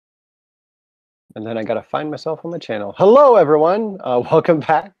And then I got to find myself on my channel. Hello, everyone. Welcome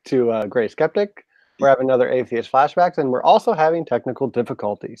back to Gray Skeptic. We're having another Atheist Flashbacks, and we're also having technical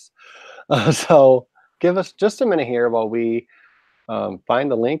difficulties. So give us just a minute here while we find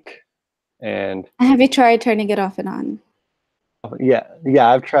the link. And have you tried turning it off and on? yeah,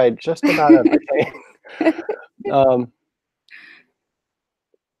 I've tried just about everything.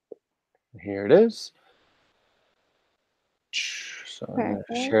 Here it is. So I'm going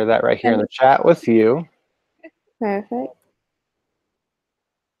to share that right here in the chat with you. Perfect.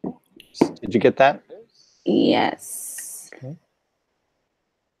 Did you get that? Yes. Okay.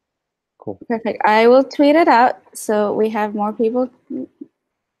 Cool. Perfect. I will tweet it out so we have more people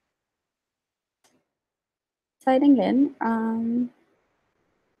signing in.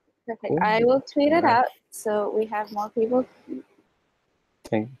 Perfect. Cool. I will tweet it out so we have more people.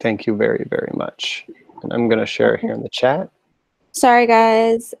 Thank you very, very much. And I'm going to share it here in the chat. Sorry,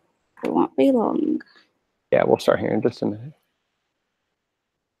 guys. It won't be long. Yeah, we'll start here in just a minute.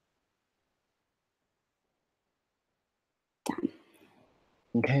 Done.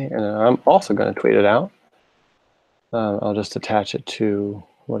 Okay, and I'm also going to tweet it out. I'll just attach it to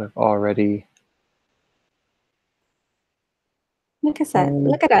what I've already. Look at that.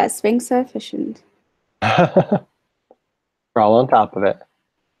 Look at us being so efficient. We're all on top of it.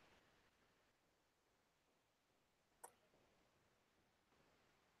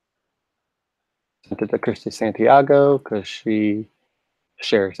 Sent it to Christy Santiago because she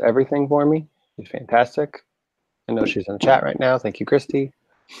shares everything for me. She's fantastic. I know she's in the chat right now. Thank you, Christy.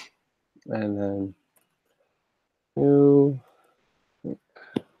 And then oops.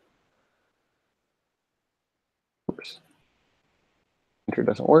 Enter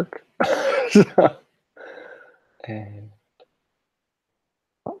doesn't work. And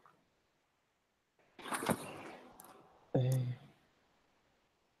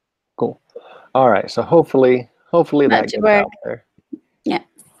cool. All right. So hopefully that gets out there. Yeah.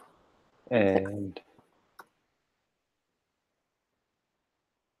 And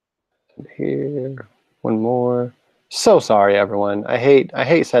here, one more. So sorry, everyone. I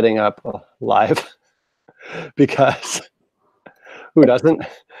hate setting up live because who doesn't?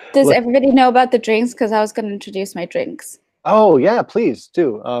 Does everybody know about the drinks? Because I was going to introduce my drinks. Oh yeah, please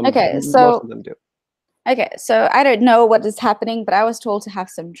do. Okay, so most of them do. Okay, so I don't know what is happening, but I was told to have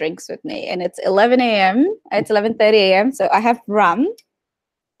some drinks with me, and it's 11 a.m. It's 11:30 a.m. So I have rum,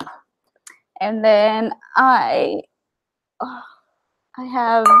 and then I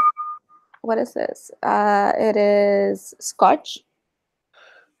have, what is this? It is scotch.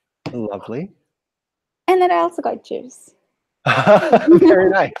 Lovely. And then I also got juice. Very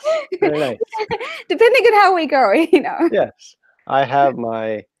nice. Very nice. Depending on how we go, you know. Yes, I have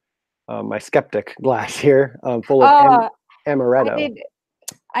my my skeptic glass here, full of amaretto.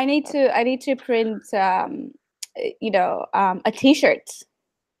 I need to print, you know, a T-shirt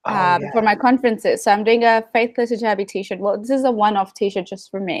for my conferences. So I'm doing a Faithless Hijabi T-shirt. Well, this is a one-off T-shirt just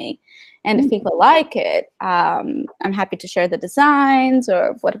for me, and if people like it, I'm happy to share the designs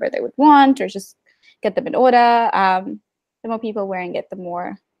or whatever they would want, or just get them in order. The more people wearing it, the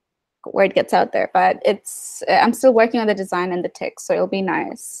more word gets out there. But it's I'm still working on the design and the text, so it'll be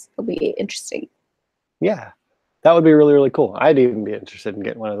nice. It'll be interesting. Yeah, that would be really, really cool. I'd even be interested in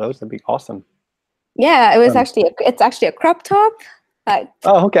getting one of those. That'd be awesome. Yeah, it was it's actually a crop top. But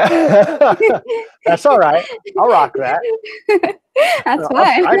oh, okay. That's all right. I'll rock that. That's fine.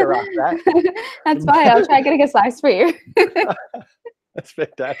 I'll try to rock that. That's fine. I'll try getting a size for you. That's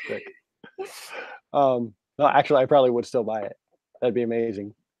fantastic. No, actually, I probably would still buy it. That'd be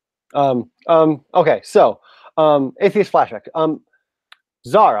amazing. Okay, so Atheist Flashback.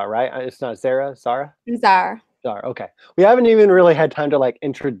 Zara, right? It's not Zara. Zara. Zara. Zara. Okay. We haven't even really had time to like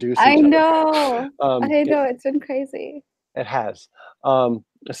introduce each other. I know. I know. It's been crazy. It has.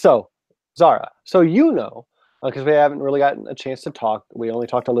 So Zara. So you know, because we haven't really gotten a chance to talk. We only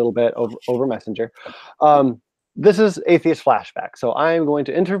talked a little bit over Messenger. This is Atheist Flashback. So I am going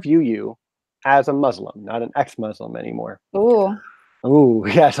to interview you as a Muslim, not an ex-Muslim anymore. Ooh. Ooh,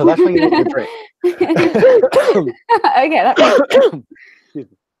 yeah. So that's why you need to drink. Okay. Excuse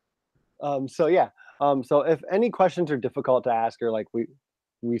me. So yeah. So if any questions are difficult to ask, or like we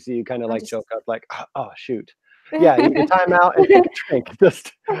see you kind of like joke up, like, oh shoot, yeah, you can time out and take a drink,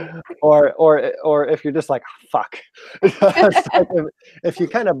 just or if you're just like fuck, if you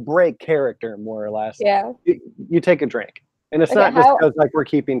kind of break character more or less, yeah, you take a drink, and it's not just because like we're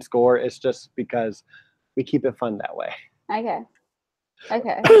keeping score. It's just because we keep it fun that way. Okay.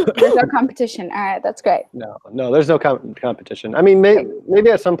 There's no competition. All right, that's great. No, there's no competition. I mean, maybe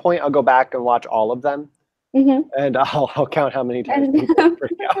at some point I'll go back and watch all of them, and I'll count how many times people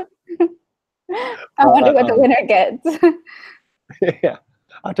freak out. I wonder what the winner gets. Yeah,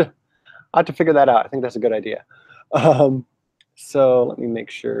 I have to figure that out. I think that's a good idea. So let me make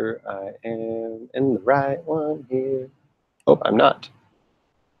sure I am in the right one here. Oh, I'm not.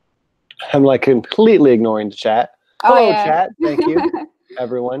 I'm like completely ignoring the chat. Hello, yeah. chat. Thank you,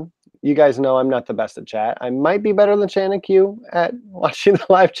 everyone. You guys know I'm not the best at chat. I might be better than Shanna Q at watching the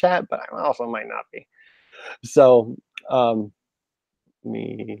live chat, but I also might not be. So,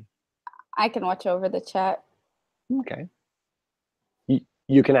 me. I can watch over the chat. Okay.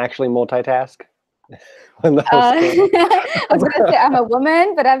 You can actually multitask. When I was gonna say I'm a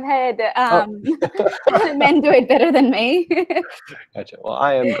woman, but I've had men do it better than me. Gotcha. Well,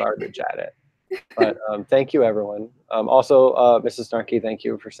 I am garbage at it. But thank you, everyone. Also, Mrs. Snarky, thank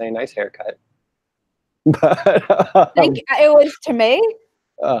you for saying nice haircut. But thank you. It was to me.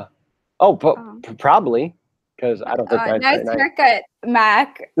 Probably because I don't think nice haircut,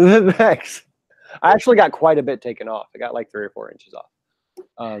 Mac. Thanks. I actually got quite a bit taken off. I got like 3 or 4 inches off.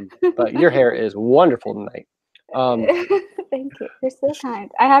 But your hair is wonderful tonight. Thank you. You're so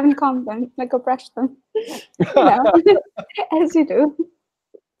kind. I haven't combed them. I go brush them. As you do.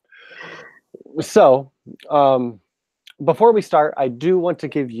 So, before we start, I do want to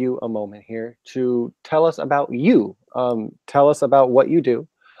give you a moment here to tell us about you. Tell us about what you do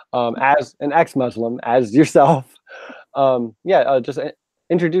as an ex-Muslim, as yourself. Just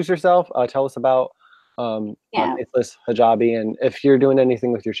introduce yourself. Tell us about Faithless Hijabi, and if you're doing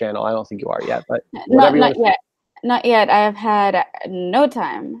anything with your channel. I don't think you are yet, but whatever not yet. Not yet. I have had no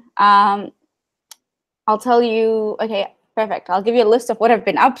time. I'll tell you. Okay, perfect. I'll give you a list of what I've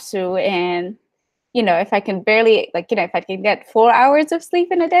been up to, and if I can barely, if I can get 4 hours of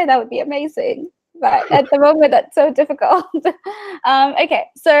sleep in a day, that would be amazing. But at the moment, that's so difficult. Okay,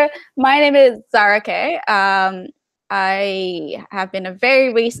 so my name is Zara K. I have been a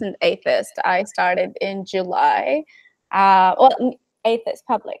very recent atheist. I started in July. Atheist,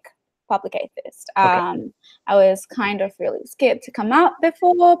 public atheist. Okay. I was kind of really scared to come out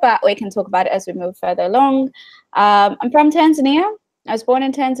before, but we can talk about it as we move further along. I'm from Tanzania. I was born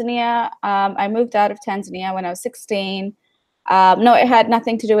in Tanzania. I moved out of Tanzania when I was 16. No, it had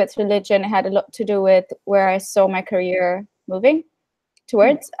nothing to do with religion. It had a lot to do with where I saw my career moving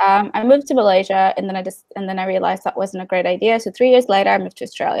towards. I moved to Malaysia, and then I realized that wasn't a great idea. So 3 years later, I moved to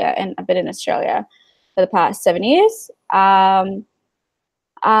Australia, and I've been in Australia for the past 7 years.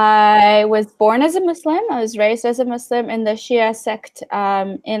 I was born as a Muslim. I was raised as a Muslim in the Shia sect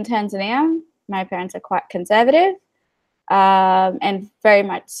in Tanzania. My parents are quite conservative and very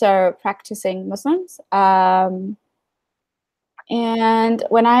much so practicing Muslims. And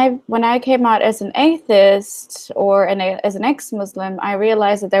when I came out as an atheist or as an ex-Muslim, I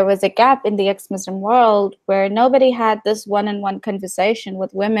realized that there was a gap in the ex-Muslim world where nobody had this one-on-one conversation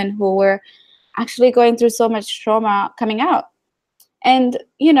with women who were actually going through so much trauma coming out. And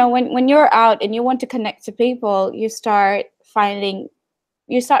when you're out and you want to connect to people, you start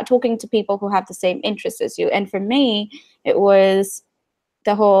talking to people who have the same interests as you. And for me, it was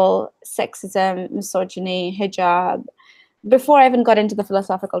the whole sexism, misogyny, hijab, before I even got into the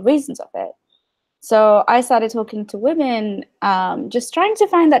philosophical reasons of it. So I started talking to women, just trying to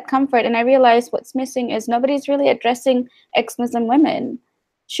find that comfort. And I realized what's missing is nobody's really addressing ex-Muslim women.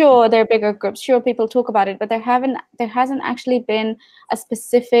 Sure, there are bigger groups. Sure, people talk about it, but there hasn't actually been a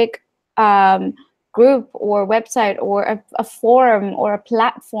specific group or website or a forum or a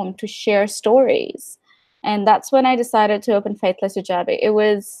platform to share stories. And that's when I decided to open Faithless Hijabi. It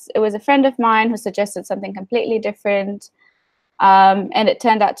was a friend of mine who suggested something completely different. And it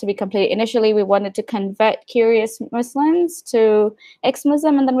turned out to be initially we wanted to convert curious Muslims to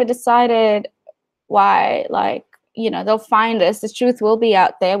ex-Muslim, and then we decided why, they'll find us, the truth will be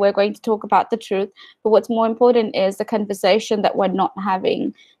out there, we're going to talk about the truth, but what's more important is the conversation that we're not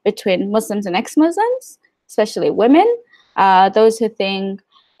having between Muslims and ex-Muslims, especially women, those who think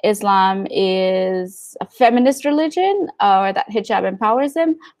Islam is a feminist religion or that hijab empowers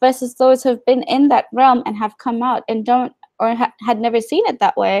them, versus those who've been in that realm and have come out and don't or had never seen it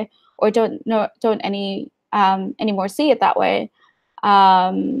that way, or don't anymore see it that way,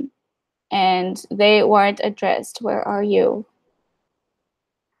 and they weren't addressed. Where are you?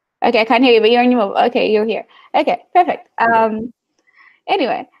 Okay, I can't hear you, but you're in your mobile. Okay, you're here. Okay, perfect.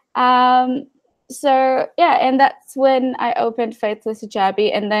 Anyway, so yeah, and that's when I opened Faithless Hijabi,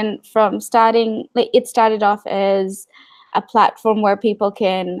 and then from starting, it started off as a platform where people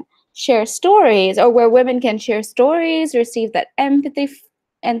can share stories, or where women can share stories, receive that empathy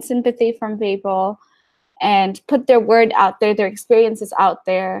and sympathy from people, and put their word out there, their experiences out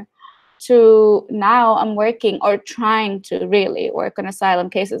there. To now I'm working or trying to really work on asylum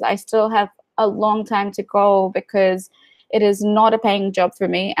cases. I still have a long time to go because it is not a paying job for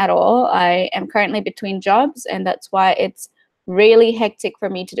me at all. I am currently between jobs, and that's why it's really hectic for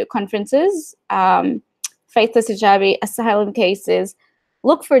me to do conferences, faithless hijabi, asylum cases,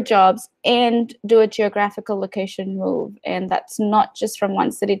 look for jobs, and do a geographical location move. And that's not just from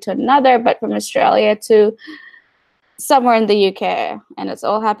one city to another, but from Australia to somewhere in the UK. And it's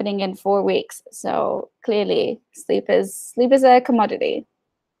all happening in 4 weeks. So clearly, sleep is a commodity.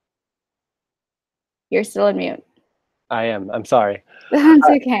 You're still on mute. I am. I'm sorry. That's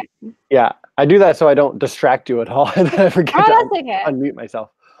okay. Yeah, I do that so I don't distract you at all, and I forget to unmute myself.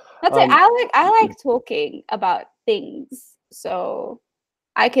 That's it. I like talking about things, so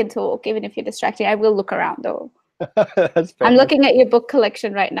I can talk even if you're distracting. I will look around though. That's fair. I'm looking at your book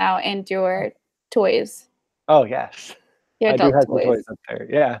collection right now and your toys. Oh yes, your I do have some toys up there.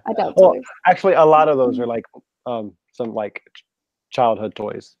 Yeah, toys. Actually, a lot of those are like some like childhood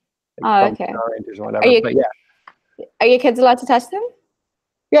toys. Like oh, okay. Or whatever. But yeah. Are your kids allowed to touch them?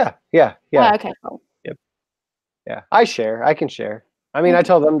 Yeah. Oh, okay, cool. Yep. Yeah, I share. I can share. I mean, I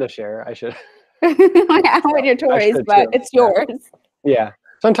tell them to share. I should. I want your toys, but it's yours. Yeah.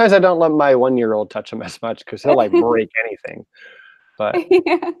 Sometimes I don't let my 1-year-old touch them as much because he'll like break anything. But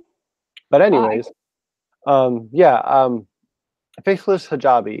but anyways, Faithless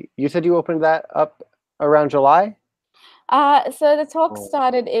Hijabi. You said you opened that up around July? So the talk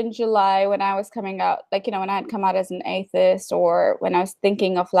started in July when I was coming out, like, when I had come out as an atheist, or when I was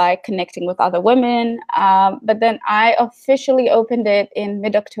thinking of like connecting with other women. But then I officially opened it in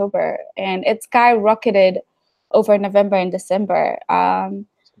mid-October, and it skyrocketed over November and December.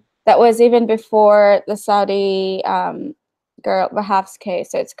 That was even before the Saudi girl Wahab's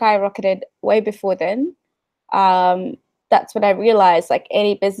case. So it skyrocketed way before then. That's when I realized, like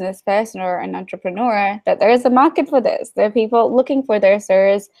any business person or an entrepreneur, that there is a market for this. There are people looking for this.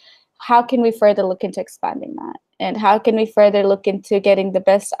 How can we further look into expanding that? And how can we further look into getting the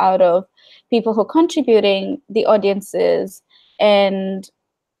best out of people who are contributing, the audiences, and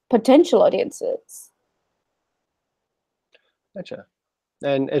potential audiences? Gotcha.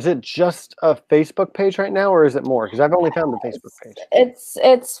 And is it just a Facebook page right now, or is it more? Because I've only found the Facebook page. It's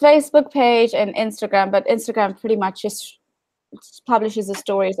Facebook page and Instagram, but Instagram pretty much just publishes the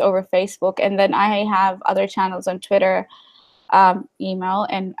stories over Facebook, and then I have other channels on Twitter, email,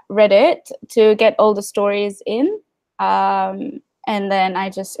 and Reddit to get all the stories in. And then I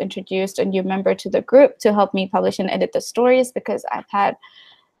just introduced a new member to the group to help me publish and edit the stories because I've had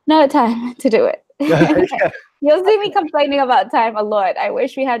no time to do it. You'll see me complaining about time a lot. I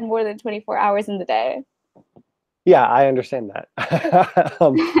wish we had more than 24 hours in the day. Yeah, I understand that.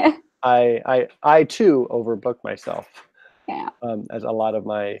 I too overbook myself. Yeah. As a lot of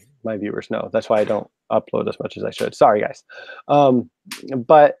my viewers know. That's why I don't upload as much as I should. Sorry, guys.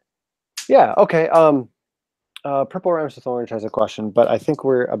 But yeah, okay. Purple Rhymes with Orange has a question, but I think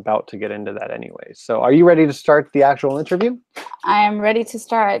we're about to get into that anyways. So are you ready to start the actual interview? I am ready to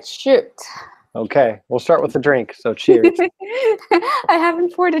start. Shoot. Okay, we'll start with a drink. So cheers. I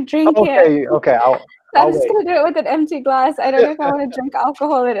haven't poured a drink yet. Okay. I'm just going to do it with an empty glass. I don't know if I want to drink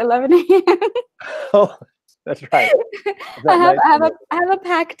alcohol at 11 a.m. Oh, that's right. I have a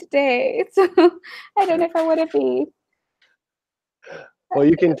packed day, so I don't know if I want to be. Well,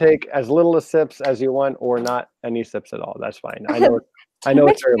 you can take as little sips as you want, or not any sips at all. That's fine. I know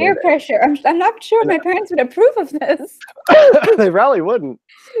it's peer pressure. I'm not sure my parents would approve of this. They probably wouldn't.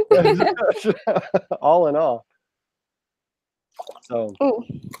 All in all. So. Ooh,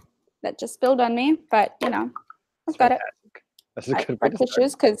 that just spilled on me, but I've got it. That's a good way to start.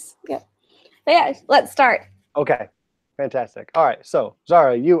 Tissues, because But yeah, let's start. Okay, fantastic. All right, so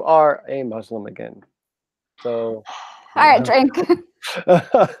Zara, you are a Muslim again. So. All right, drink.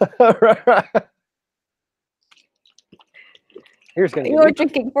 You're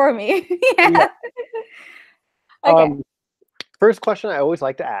drinking for me. Yeah. Okay. First question I always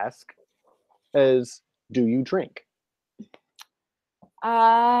like to ask is, do you drink?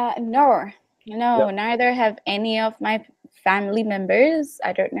 No. Neither have any of my family members.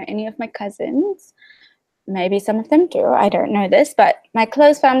 I don't know any of my cousins. Maybe some of them do. I don't know this, but my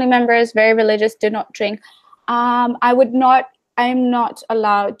close family members, very religious, do not drink. I'm not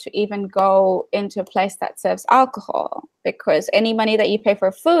allowed to even go into a place that serves alcohol, because any money that you pay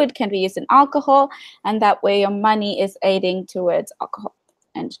for food can be used in alcohol, and that way your money is aiding towards alcohol.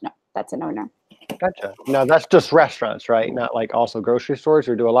 And no, that's a no-no. Gotcha. No, that's just restaurants, right? Not like also grocery stores,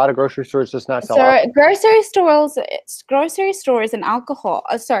 or do a lot of grocery stores just not sell alcohol? Grocery stores and alcohol.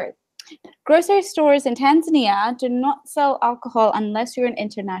 Grocery stores in Tanzania do not sell alcohol unless you're an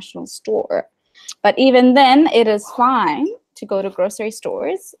international store. But even then, it is fine to go to grocery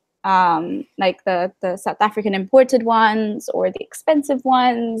stores like the South African imported ones or the expensive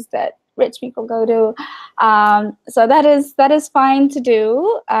ones that rich people go to. So that is fine to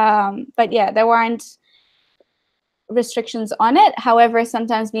do. But yeah, there weren't restrictions on it. However,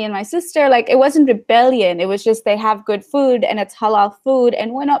 sometimes me and my sister, like, it wasn't rebellion. It was just they have good food and it's halal food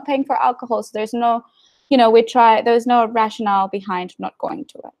and we're not paying for alcohol. So there's no, there's no rationale behind not going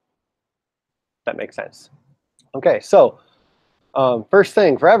to it. That makes sense. Okay, so first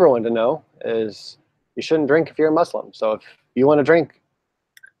thing for everyone to know is you shouldn't drink if you're a Muslim. So if you want to drink,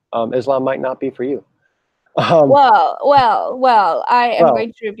 Islam might not be for you. Well, I am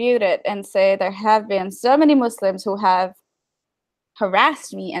going to rebuke it and say there have been so many Muslims who have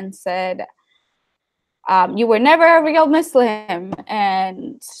harassed me and said, you were never a real Muslim,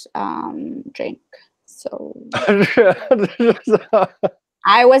 and drink. So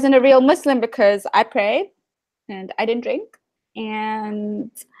I wasn't a real Muslim because I prayed and I didn't drink,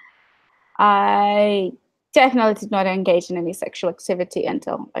 and I definitely did not engage in any sexual activity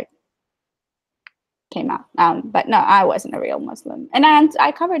until like came out. But no, I wasn't a real Muslim, and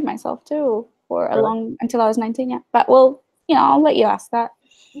I covered myself too for a long until I was 19. Yeah, but I'll let you ask that.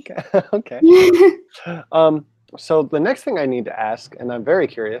 Okay. Okay. So the next thing I need to ask, and I'm very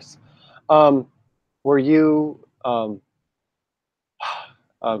curious, were you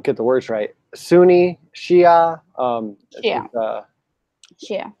get the words right? Sunni, Shia, Shia.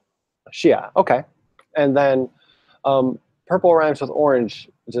 Shia. Shia. Okay, and then purple rhymes with orange,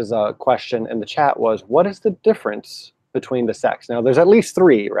 which is a question in the chat, was what is the difference between the sects? Now, there's at least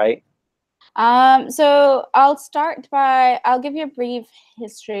 3, right? So I'll give you a brief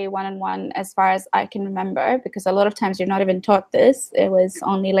history one-on-one as far as I can remember, because a lot of times you're not even taught this. It was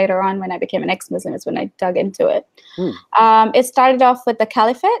only later on when I became an ex-Muslim is when I dug into it. It started off with the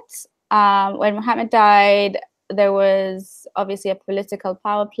caliphate. When Muhammad died, there was obviously a political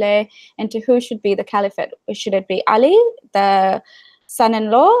power play into who should be the caliphate. Should it be Ali, the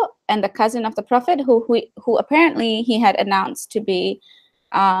son-in-law and the cousin of the Prophet, who apparently he had announced to be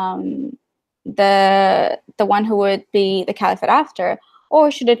the one who would be the caliphate after,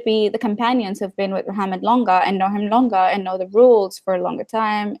 or should it be the companions who've been with Muhammad longer and know him longer and know the rules for a longer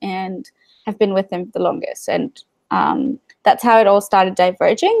time and have been with him the longest? And that's how it all started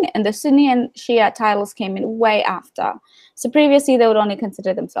diverging, and the Sunni and Shia titles came in way after. So previously they would only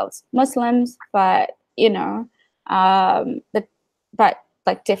consider themselves Muslims, but but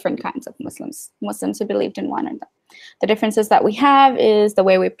like different kinds of Muslims who believed in one another. The differences that we have is the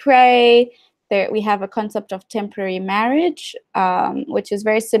way we pray. We have a concept of temporary marriage, which is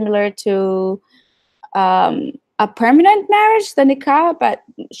very similar to a permanent marriage, the nikah, but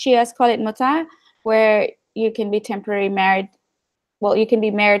Shias call it muta, where you can be temporary married. Well, you can be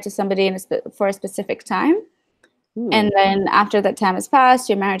married to somebody for a specific time. And then after that time has passed,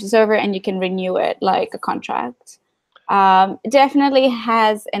 your marriage is over and you can renew it like a contract. Definitely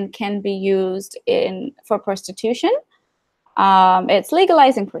has and can be used for prostitution. It's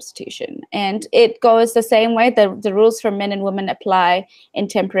legalizing prostitution, and it goes the same way. The rules for men and women apply in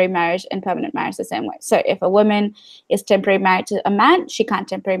temporary marriage and permanent marriage the same way. So if a woman is temporary married to a man, she can't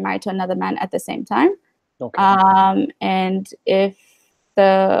temporary marry to another man at the same time. Okay. And if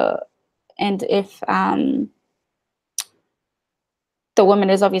the woman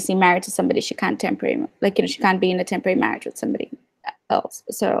is obviously married to somebody, she can't she can't be in a temporary marriage with somebody else.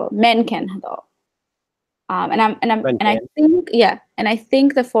 So men can though. I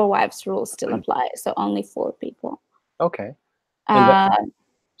think the 4 wives rule still applies. So only 4 people. Okay.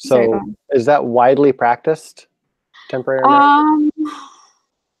 So is that widely practiced, temporary marriage?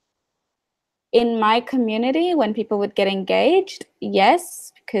 In my community, when people would get engaged,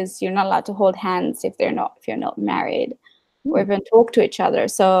 yes, because you're not allowed to hold hands if you're not married or even talk to each other.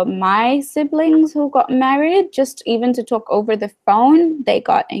 So my siblings who got married, just even to talk over the phone, they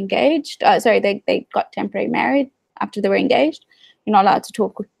got engaged. They got temporary married after they were engaged. You're not allowed to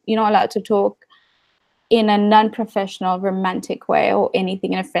talk. You're not allowed to talk in a non-professional, romantic way or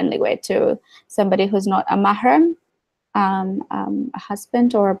anything in a friendly way to somebody who's not a mahram, a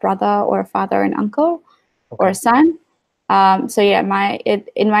husband or a brother or a father and uncle, or a son. So yeah,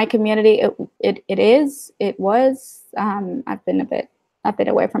 in my community, it was. I've been a bit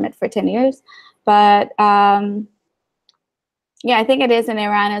away from it for 10 years, but yeah, I think it is in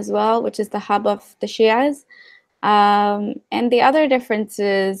Iran as well, which is the hub of the Shias. And the other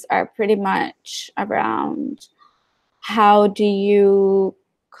differences are pretty much around how do you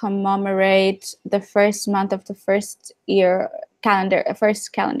commemorate the first month of the first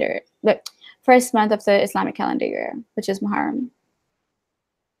month of the Islamic calendar year, which is Muharram.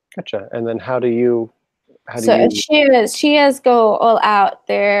 Gotcha. And then how do you How do So you? Shias go all out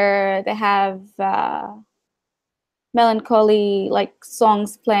there. They have melancholy like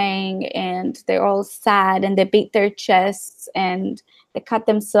songs playing, and they're all sad, and they beat their chests, and they cut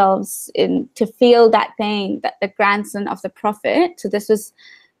themselves in to feel that pain that the grandson of the prophet. So this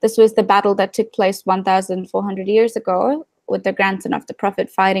was the battle that took place 1,400 years ago, with the grandson of the prophet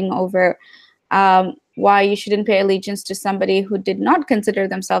fighting over why you shouldn't pay allegiance to somebody who did not consider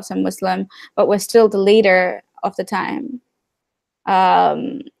themselves a Muslim but was still the leader of the time.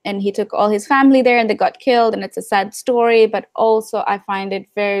 And he took all his family there, and they got killed, and it's a sad story. But also I find it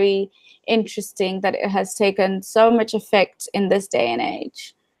very interesting that it has taken so much effect in this day and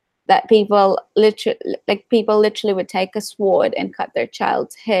age, that people literally would take a sword and cut their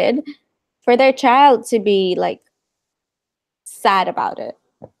child's head for their child to be like sad about it.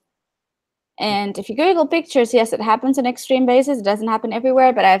 And if you Google pictures, yes, it happens on extreme basis. It doesn't happen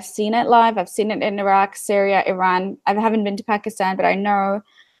everywhere, but I've seen it live. I've seen it in Iraq, Syria, Iran. I haven't been to Pakistan, but I know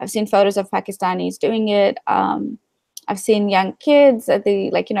I've seen photos of Pakistanis doing it. I've seen young kids at the,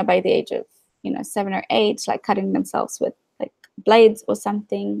 like, by the age of, 7 or 8, like cutting themselves with like blades or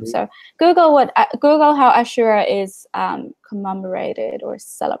something. So Google how Ashura is commemorated or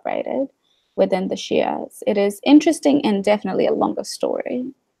celebrated within the Shias. It is interesting and definitely a longer story.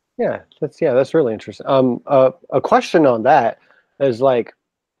 Yeah, that's really interesting. A question on that is like,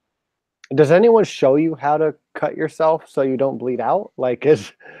 does anyone show you how to cut yourself so you don't bleed out? Like,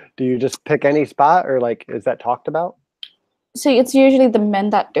 do you just pick any spot, or like, is that talked about? So it's usually the men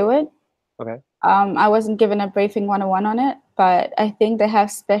that do it. Okay. I wasn't given a briefing 101 on it, but I think they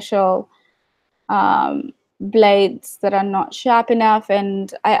have special blades that are not sharp enough,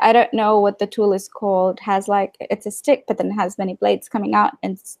 and I don't know what the tool is called. It has like, it's a stick, but then it has many blades coming out,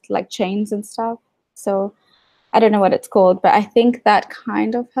 and it's like chains and stuff. So I don't know what it's called, but I think that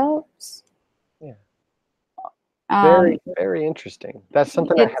kind of helps. Yeah. Very, very interesting. That's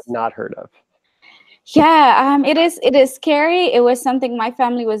something I have not heard of. Yeah, it is scary. It was something my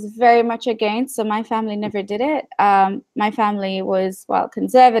family was very much against, so my family never did it. My family was, well,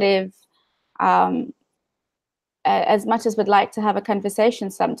 conservative. As much as we'd like to have a conversation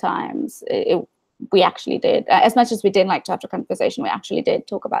sometimes, we actually did. As much as we didn't like to have a conversation, we actually did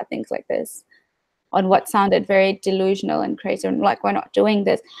talk about things like this on what sounded very delusional and crazy, and like, we're not doing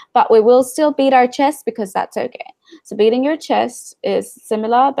this. But we will still beat our chest because that's okay. So beating your chest is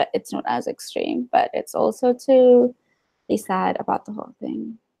similar, but it's not as extreme. But it's also to be sad about the whole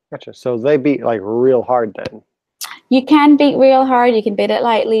thing. Gotcha. So they beat like real hard then? You can beat real hard. You can beat it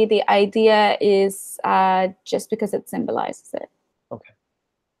lightly. The idea is just because it symbolizes it. Okay.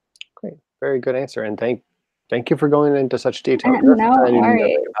 Great. Very good answer. And thank you for going into such detail. No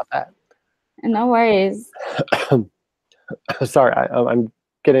worries. About that. No worries. Sorry, I'm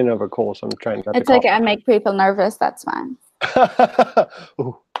getting over a cold, so I'm trying not to. It's okay. I make people nervous. That's fine.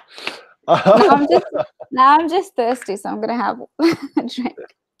 Now I'm just thirsty, so I'm gonna have a drink.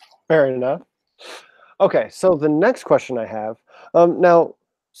 Fair enough. Okay, so the next question I have now,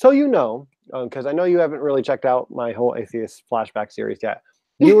 so because I know you haven't really checked out my whole Atheist Flashback series yet.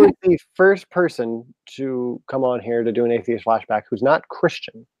 You were the first person to come on here to do an Atheist Flashback who's not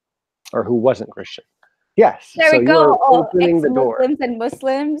Christian, or who wasn't Christian. Yes. There we go. Opening the door. Muslims and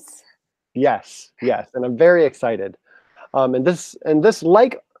Muslims. Yes, and I'm very excited. And this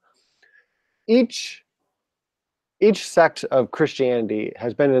like each sect of Christianity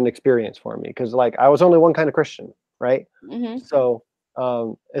has been an experience for me, because like I was only one kind of Christian, right? Mm-hmm. So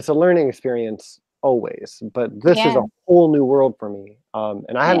it's a learning experience always, but this is a whole new world for me.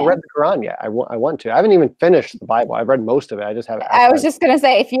 And I haven't read the Quran yet. I want to. I haven't even finished the Bible. I've read most of it. I just haven't. I was just gonna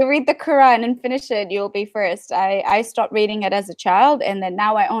say, if you read the Quran and finish it, you'll be first. I stopped reading it as a child, and then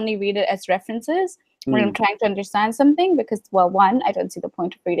now I only read it as references when I'm trying to understand something, because, well, one, I don't see the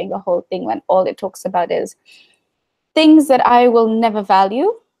point of reading the whole thing when all it talks about is things that I will never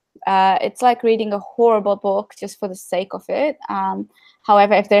value. It's like reading a horrible book just for the sake of it.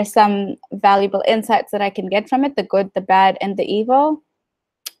 However, if there's some valuable insights that I can get from it, the good, the bad, and the evil,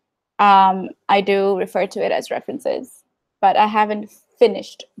 I do refer to it as references. But I haven't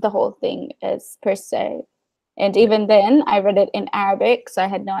finished the whole thing as per se. And even then, I read it in Arabic, so I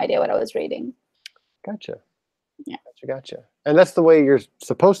had no idea what I was reading. Gotcha. Yeah. Gotcha. And that's the way you're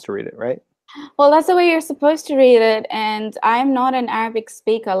supposed to read it, right? Well, that's the way you're supposed to read it. And I'm not an Arabic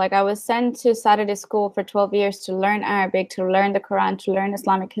speaker. Like, I was sent to Saturday school for 12 years to learn Arabic, to learn the Quran, to learn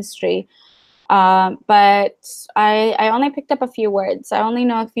Islamic history. But I only picked up a few words. I only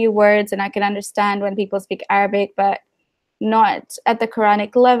know a few words, and I can understand when people speak Arabic, but not at the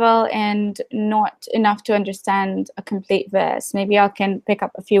Quranic level, and not enough to understand a complete verse. Maybe I can pick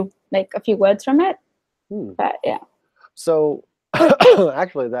up a few words from it. But yeah. So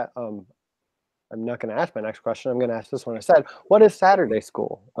actually, that I'm not going to ask my next question. I'm going to ask this one instead. What is Saturday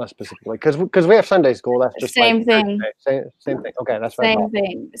school specifically? Because we have Sunday school. That's just Same like thing. same thing. Okay, that's what I Same thought.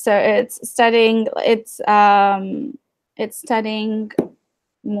 thing. So it's studying. It's studying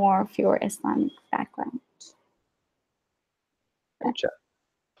more of your Islamic background. Gotcha.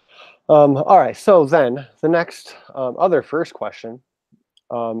 All right. So then the next other first question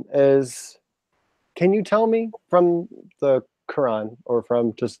is, can you tell me from the Quran or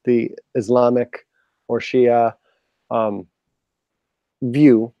from just the Islamic or Shia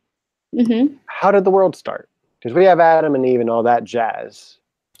view, how did the world start? Because we have Adam and Eve and all that jazz.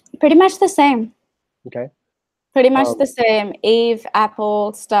 Pretty much the same. Okay. Pretty much the same. Eve,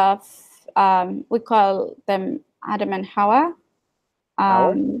 Apple stuff. We call them Adam and Hawa.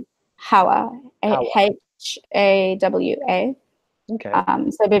 Hawa. Hawa. Okay. So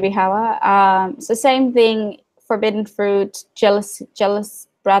baby Hawa. So same thing. Forbidden fruit. Jealous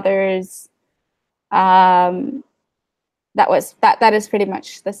brothers. That is pretty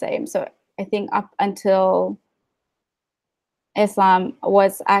much the same. So I think up until Islam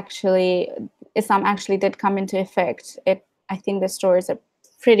actually did come into effect, I think the stories are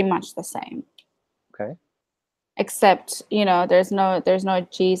pretty much the same. Okay. Except, there's no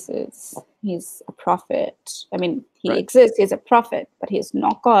Jesus. He's a prophet. I mean, he Right. exists, he's a prophet, but he's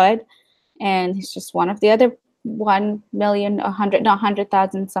not God. And he's just one of the other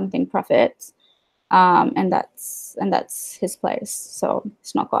 100,000 something prophets. And that's his place. So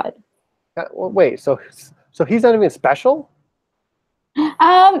it's not God. Well, wait, so he's not even special?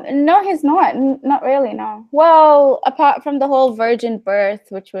 No, he's not. Not really, no. Well, apart from the whole virgin birth,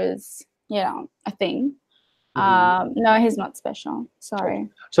 which was, a thing. No, he's not special. Sorry.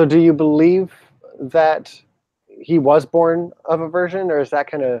 So do you believe that he was born of a virgin, or is that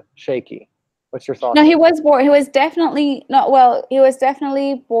kind of shaky? What's your thoughts? No, he was born. He was definitely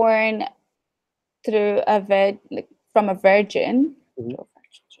born through from a virgin.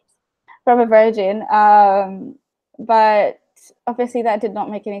 From a virgin. But obviously that did not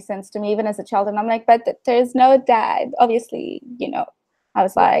make any sense to me, even as a child. And I'm like, but there's no dad. Obviously, I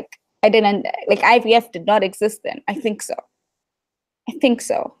was like, I didn't, IVF did not exist then. I think so.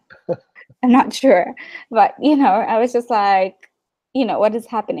 I'm not sure. But, I was just like, what is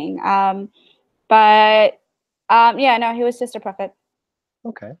happening? But no, he was just a prophet.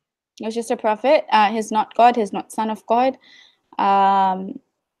 Okay. He was just a prophet. He's not God. He's not son of God.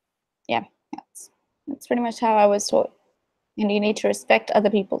 Yeah, that's pretty much how I was taught. And you need to respect other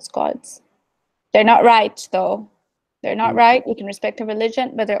people's gods. They're not right, though. They're not right. You can respect a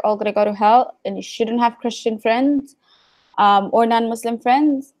religion, but they're all going to go to hell. And you shouldn't have Christian friends or non-Muslim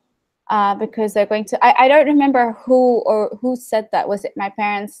friends because they're going to... I don't remember who said that. Was it my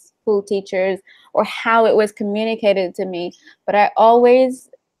parents, school teachers, or how it was communicated to me? But I always...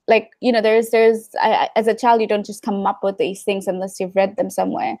 as a child, you don't just come up with these things unless you've read them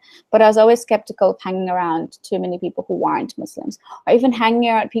somewhere. But I was always skeptical of hanging around too many people who weren't Muslims, or even hanging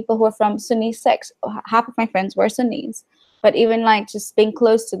around people who are from Sunni sects. Half of my friends were Sunnis, but even just being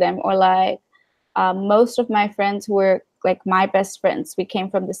close to them, or most of my friends who were my best friends, we came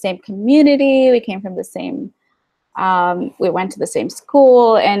from the same community, we came from the same, we went to the same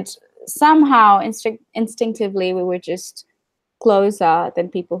school, and somehow instinctively we were just closer than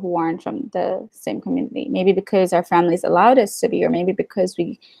people who aren't from the same community. Maybe because our families allowed us to be, or maybe because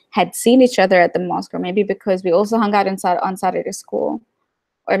we had seen each other at the mosque, or maybe because we also hung out on Saturday school,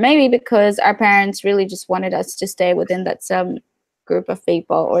 or maybe because our parents really just wanted us to stay within that same group of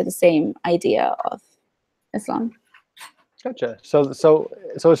people or the same idea of Islam. Gotcha. So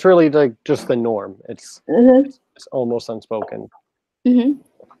it's really just the norm. It's almost unspoken.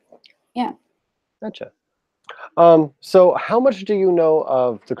 Yeah. Gotcha. So how much do you know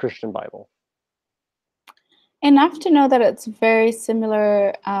of the Christian Bible? Enough to know that it's very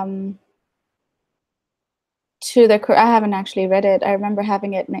similar to the Quran. I haven't actually read it. I remember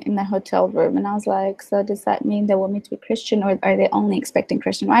having it in the hotel room, and I was like, so does that mean they want me to be Christian, or are they only expecting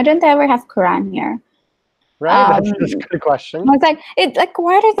Christian? Why don't they ever have Quran here? Right, that's a good question. I was like,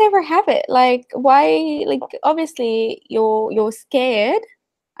 why do they ever have it? Why? Obviously, you're scared.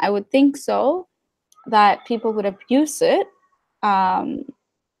 I would think so, that people would abuse it,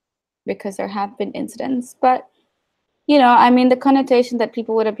 because there have been incidents. But the connotation that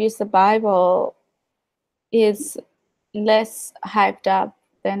people would abuse the Bible is less hyped up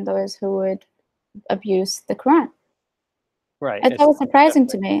than those who would abuse the Quran. Right. It's always surprising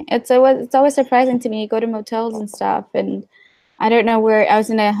to me. It's always surprising to me. You go to motels and stuff, and I don't know where. I was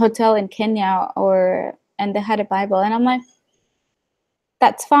in a hotel in Kenya, and they had a Bible, and I'm like,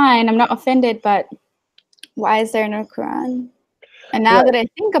 that's fine. I'm not offended, but Why is there no Quran? And now that I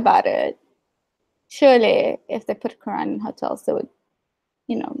think about it, surely if they put Quran in hotels, they would,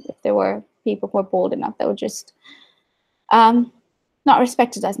 you know, if there were people who were bold enough, they would just not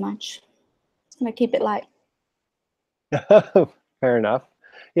respect it as much. It's gonna keep it light. Fair enough.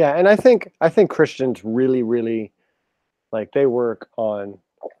 Yeah, and I think Christians really like they work on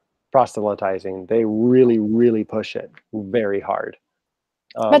proselytizing. They really push it very hard.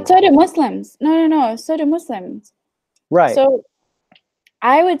 But so do Muslims. No. So do Muslims. Right. So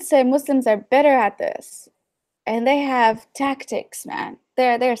I would say Muslims are better at this, and they have tactics, man.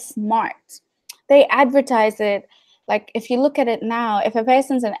 They're smart. They advertise it. Like if you look at it now, if a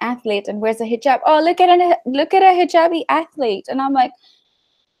person's an athlete and wears a hijab, oh look at a hijabi athlete, and I'm like,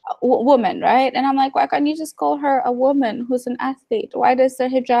 woman, right? And I'm like, why can't you just call her a woman who's an athlete? Why does the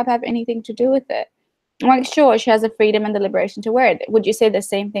hijab have anything to do with it? I'm like, sure, she has the freedom and the liberation to wear it. Would you say the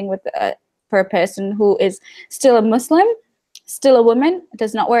same thing with for a person who is still a Muslim, still a woman,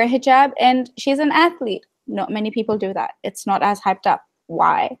 does not wear a hijab, and she's an athlete? Not many people do that. It's not as hyped up.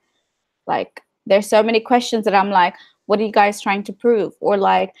 Why? Like, there's so many questions that I'm like, what are you guys trying to prove? Or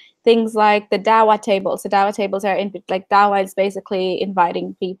like things like the dawah tables. The dawah tables are like dawah is basically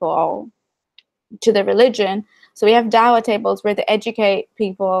inviting people to the religion. So we have dawah tables where they educate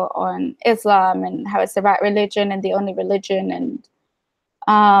people on Islam and how it's the right religion and the only religion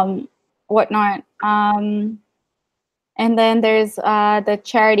and whatnot. And then there's the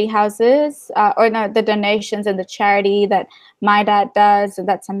charity houses, the donations and the charity that my dad does, and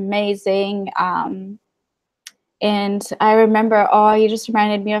that's amazing. And I remember, you just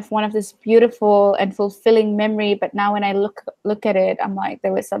reminded me of one of this beautiful and fulfilling memory. But now when I look at it, I'm like,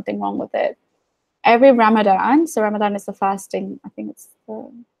 there was something wrong with it. Every Ramadan, so Ramadan is the fasting. I think it's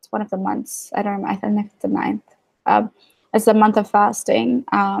one of the months. I don't remember. I think it's the 9th. It's a month of fasting.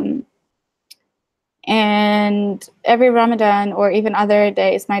 And every Ramadan or even other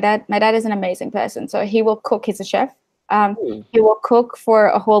days, my dad is an amazing person. So he will cook. He's a chef. He will cook for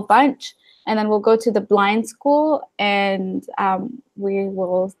a whole bunch. And then we'll go to the blind school and we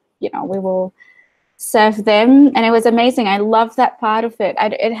will serve them. And it was amazing. I loved that part of it.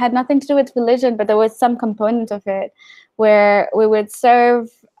 It had nothing to do with religion, but there was some component of it where we would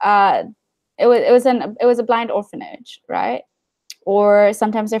serve. It was a blind orphanage, right? Or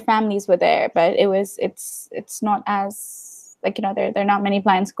sometimes their families were there, but it's not as like, you know, there are not many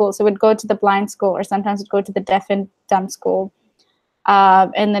blind schools. So we'd go to the blind school, or sometimes we'd go to the deaf and dumb school.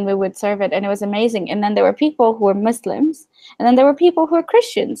 And then we would serve it, and it was amazing. And then there were people who were Muslims, and then there were people who were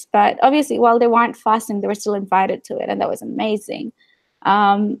Christians, but obviously while they weren't fasting, they were still invited to it, and that was amazing.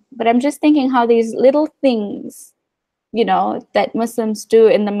 But I'm just thinking how these little things, you know, that Muslims do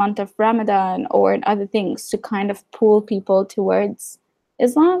in the month of Ramadan or in other things to kind of pull people towards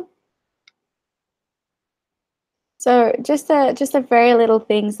Islam. So just the very little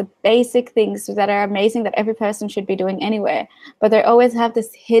things, the basic things that are amazing that every person should be doing anyway, but they always have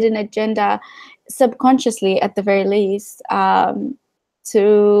this hidden agenda, subconsciously at the very least,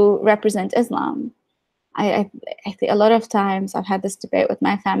 to represent Islam. I think a lot of times I've had this debate with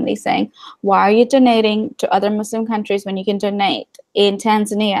my family saying, why are you donating to other Muslim countries when you can donate in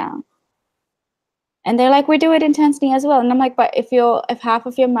Tanzania? And they're like, we do it in Tanzania as well. And I'm like, but if half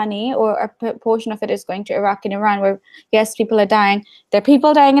of your money or a portion of it is going to Iraq and Iran, where yes, people are dying, there are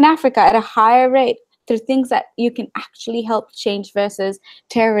people dying in Africa at a higher rate through things that you can actually help change versus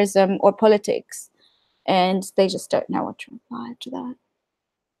terrorism or politics. And they just don't know what to reply to that.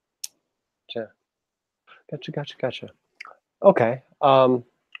 Gotcha. Okay.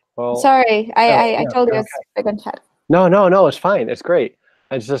 Well, sorry, I told you I was big on chat. No, it's fine. It's great.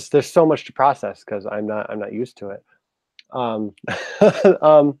 It's just there's so much to process because I'm not used to it.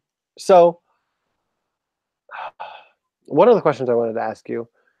 So one of the questions I wanted to ask you,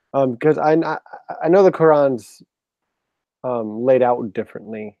 because I know the Quran's laid out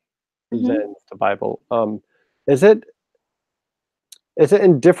differently than the Bible. Is it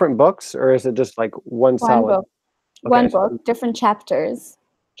in different books, or is it just like one solid book? Okay, one book, different chapters.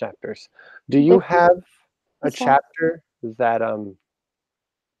 Do you have a chapter that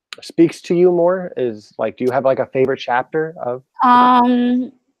speaks to you more? Is like, do you have like a favorite chapter of?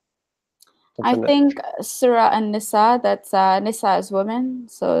 I think Surah and Nisa. That's Nisa is women.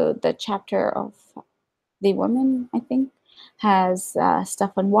 So the chapter of the woman, I think, has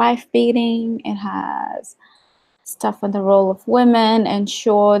stuff on wife beating. It has stuff on the role of women, and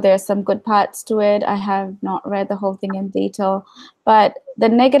sure, there's some good parts to it. I have not read the whole thing in detail, but the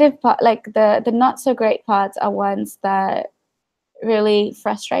negative part, like the not so great parts, are ones that really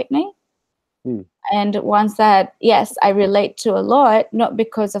frustrate me. And ones that, yes, I relate to a lot, not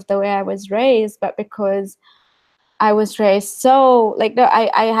because of the way I was raised, but because I was raised so like, no,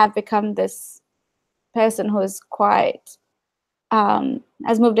 I have become this person who's quite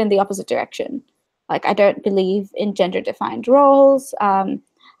has moved in the opposite direction. Like, I don't believe in gender-defined roles.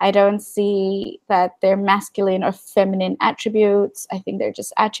 I don't see that they're masculine or feminine attributes. I think they're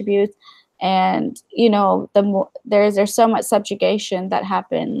just attributes. And you know, there's so much subjugation that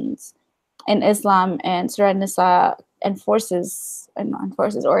happens in Islam, and Surah Nisa enforces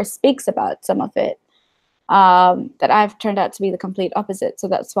or speaks about some of it, that I've turned out to be the complete opposite. So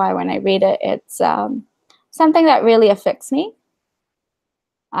that's why when I read it, it's something that really affects me,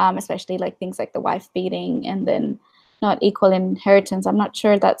 especially like things like the wife beating and then not equal inheritance. I'm not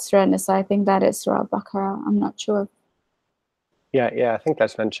sure that's Surah Nisa. I think that is Surah Baqarah. I'm not sure. Yeah, I think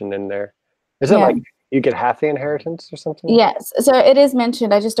that's mentioned in there. Is it like you get half the inheritance or something? Yes, so it is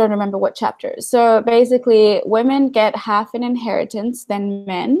mentioned. I just don't remember what chapter. So basically, women get half an inheritance than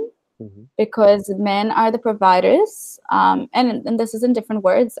men, because men are the providers. And this is in different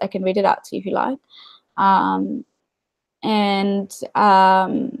words. I can read it out to you if you like. And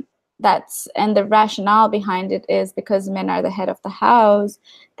the rationale behind it is because men are the head of the house,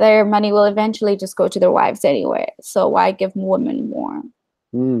 their money will eventually just go to their wives anyway. So why give women more?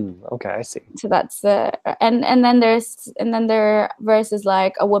 Okay, I see. So that's the and then there are verses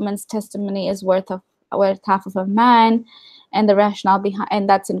like a woman's testimony is worth half of a man, and the rationale behind, and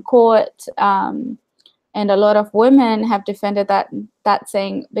that's in court. And a lot of women have defended that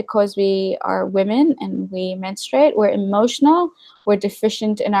saying, because we are women and we menstruate, we're emotional, we're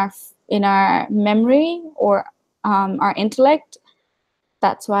deficient in our memory or our intellect.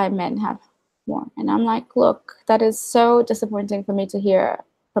 That's why men have more. And I'm like, look, that is so disappointing for me to hear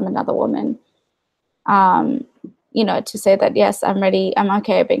from another woman. You know, to say that, yes, I'm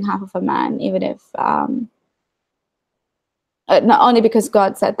okay being half of a man, even if not only because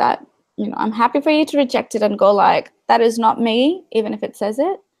God said that. You know, I'm happy for you to reject it and go like, that is not me, even if it says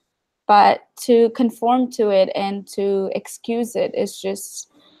it. But to conform to it and to excuse it is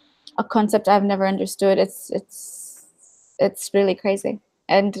just a concept I've never understood. It's really crazy.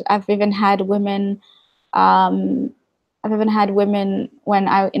 And I've even had women when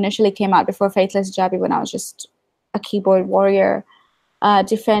I initially came out before Faithless Hijabi, when I was just a keyboard warrior,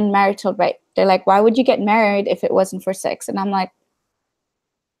 defend marital rape. They're like, why would you get married if it wasn't for sex? And I'm like,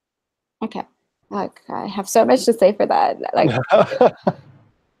 okay, like I have so much to say for that. Like,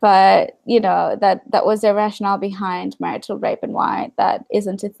 but you know, that was their rationale behind marital rape and why that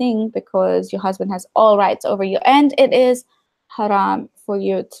isn't a thing, because your husband has all rights over you, and it is haram for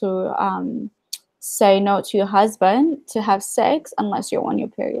you to say no to your husband to have sex unless you're on your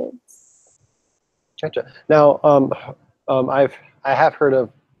periods. Gotcha. Now, I have heard of,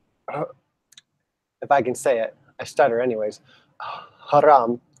 if I can say it, I stutter anyways,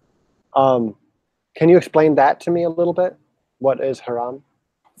 haram. Can you explain that to me a little bit? What is haram?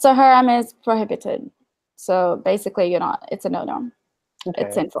 So haram is prohibited. So basically, it's a no-no. Okay.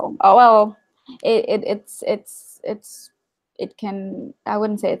 It's sinful. Oh well, it can, I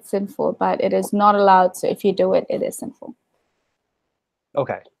wouldn't say it's sinful, but it is not allowed. So if you do it, it is sinful.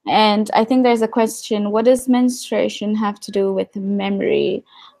 Okay. And I think there's a question, what does menstruation have to do with memory?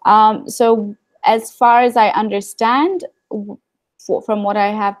 So as far as I understand, from what I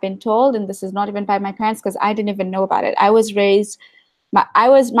have been told, and this is not even by my parents because I didn't even know about it. I was raised,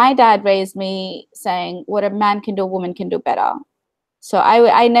 my dad raised me saying, what a man can do, a woman can do better. So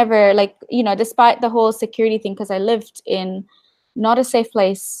I never, like, you know, despite the whole security thing, because I lived in not a safe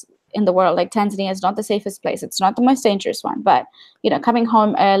place in the world. Like, Tanzania is not the safest place. It's not the most dangerous one. But, you know, coming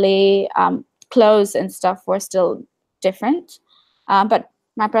home early, clothes and stuff were still different. But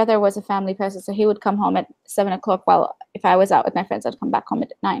my brother was a family person, so he would come home at 7 o'clock, while if I was out with my friends, I'd come back home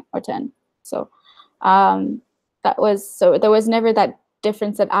at 9 or 10. So there was never that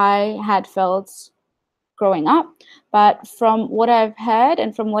difference that I had felt growing up. But from what I've heard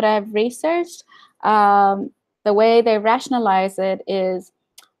and from what I've researched, the way they rationalize it is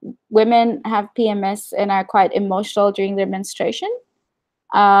women have PMS and are quite emotional during their menstruation.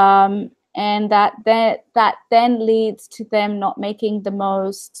 And that then leads to them not making the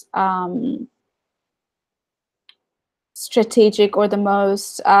most strategic or the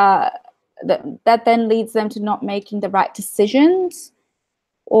most, that then leads them to not making the right decisions,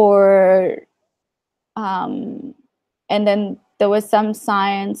 or and then there was some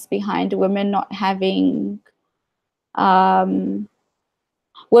science behind women not having,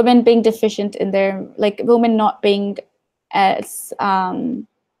 women being deficient in their, like, women not being as,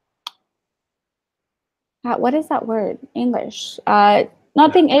 what is that word? English.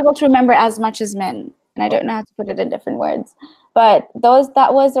 Not being able to remember as much as men. And I don't know how to put it in different words. But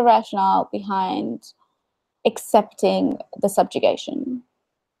that was the rationale behind accepting the subjugation.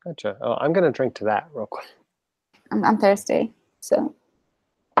 Gotcha. Oh, I'm gonna drink to that real quick. I'm thirsty, so.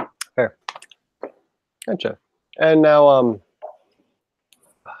 Fair. Gotcha. And now,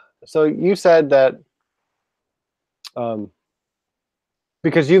 so you said that,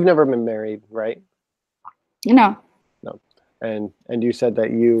 because you've never been married, right? No. No. And you said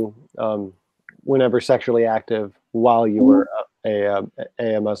that you were never sexually active while you were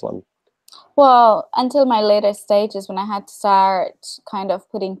a Muslim. Well, until my later stages when I had to start kind of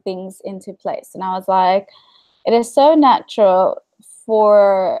putting things into place. And I was like, it is so natural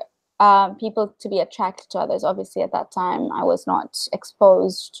for people to be attracted to others. Obviously, at that time, I was not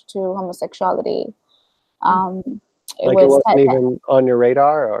exposed to homosexuality. It wasn't even on your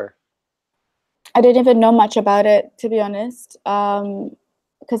radar, or? I didn't even know much about it, to be honest,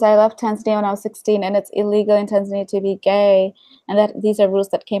 because I left Tanzania when I was 16, and it's illegal in Tanzania to be gay, and that these are rules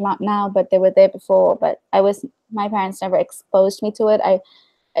that came out now, but they were there before. But my parents never exposed me to it.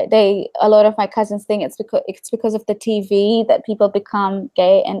 A lot of my cousins think it's because of the TV that people become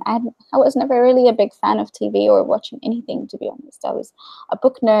gay, and I was never really a big fan of TV or watching anything, to be honest. I was a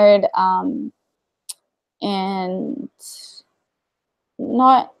book nerd, and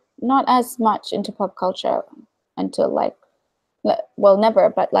not as much into pop culture until never,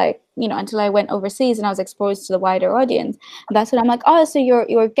 but until I went overseas and I was exposed to the wider audience. And that's when I'm like, oh, so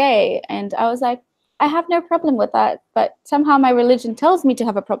you're gay. And I was like, I have no problem with that, but somehow my religion tells me to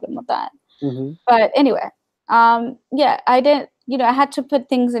have a problem with that. Mm-hmm. But anyway, I didn't, I had to put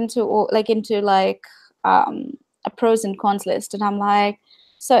things into a pros and cons list. And I'm like,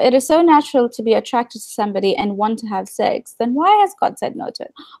 so it is so natural to be attracted to somebody and want to have sex. Then why has God said no to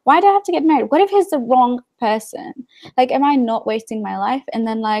it? Why do I have to get married? What if he's the wrong person? Like, am I not wasting my life? And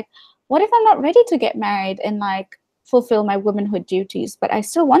then what if I'm not ready to get married and fulfill my womanhood duties, but I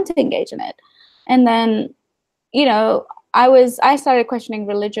still want to engage in it? And then, I started questioning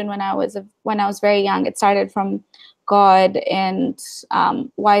religion when I was very young. It started from God and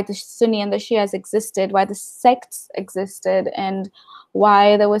why the Sunni and the Shias existed, why the sects existed, and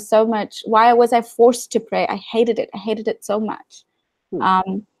why there was so much. Why was I forced to pray? I hated it. I hated it so much.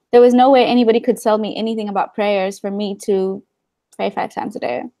 There was no way anybody could sell me anything about prayers for me to pray 5 times a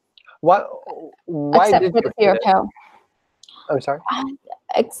day. Why except for the fear of hell. I'm sorry?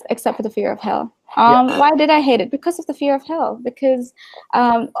 Except for the fear of hell. Why did I hate it? Because of the fear of hell. Because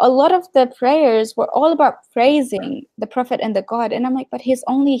a lot of the prayers were all about praising the Prophet and the God. And I'm like, but he's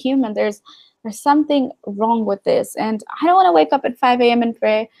only human. There's something wrong with this. And I don't want to wake up at 5 a.m. and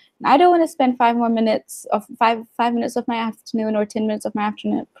pray. And I don't want to spend 5 minutes of my afternoon or 10 minutes of my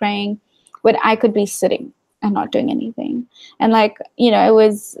afternoon praying when I could be sitting and not doing anything. And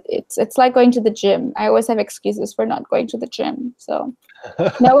it's like going to the gym. I always have excuses for not going to the gym. So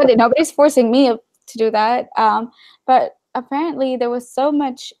nobody's forcing me to do that. But apparently there was so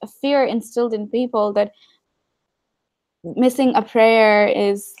much fear instilled in people that missing a prayer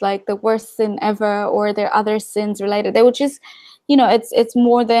is like the worst sin ever, or there are other sins related. They would just, it's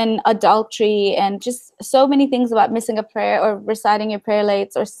more than adultery and just so many things about missing a prayer or reciting your prayer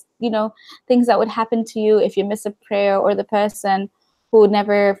late, or things that would happen to you if you miss a prayer, or the person who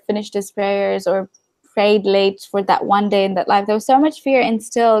never finished his prayers or prayed late for that one day in that life. There was so much fear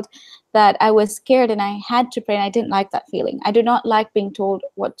instilled that I was scared and I had to pray, and I didn't like that feeling. I do not like being told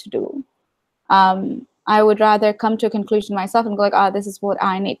what to do. I would rather come to a conclusion myself and go like, this is what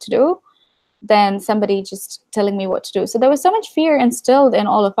I need to do, than somebody just telling me what to do. So there was so much fear instilled in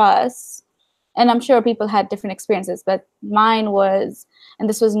all of us. And I'm sure people had different experiences, but mine was, and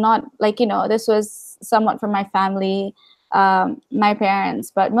this was not this was somewhat from my family, my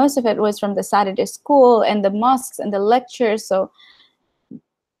parents, but most of it was from the Saturday school and the mosques and the lectures. So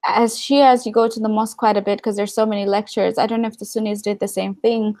as Shias, you go to the mosque quite a bit because there's so many lectures. I don't know if the Sunnis did the same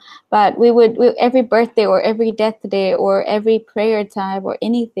thing, but we every birthday or every death day or every prayer time or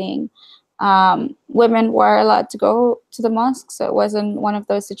anything, women were allowed to go to the mosque. So it wasn't one of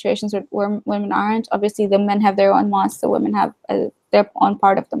those situations where women aren't. Obviously, the men have their own mosque, the women have their own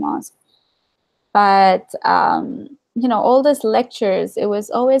part of the mosque. But all those lectures, it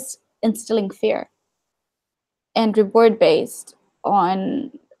was always instilling fear and reward-based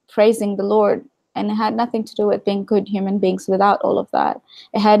on praising the Lord, and it had nothing to do with being good human beings without all of that.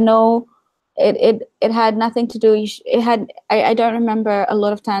 It had nothing to do. I don't remember a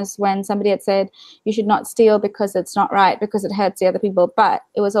lot of times when somebody had said you should not steal because it's not right, because it hurts the other people, but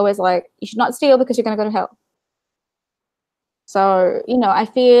it was always like, you should not steal because you're going to go to hell. So I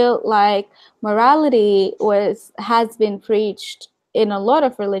feel like morality has been preached in a lot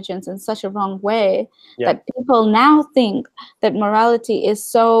of religions in such a wrong way that people now think that morality is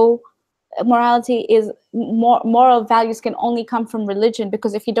so morality is moral values can only come from religion,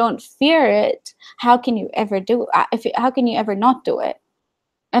 because if you don't fear it, how can you ever do how can you ever not do it?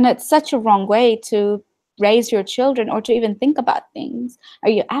 And it's such a wrong way to raise your children or to even think about things. Are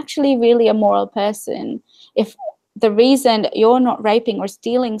you actually really a moral person if the reason you're not raping or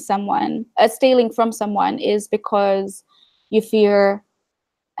stealing from someone is because you fear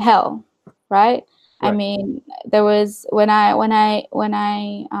hell, right? I mean, there was I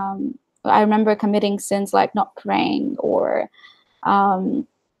remember committing sins like not praying or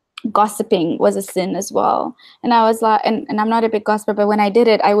gossiping was a sin as well. And I was like, and I'm not a big gossiper, but when I did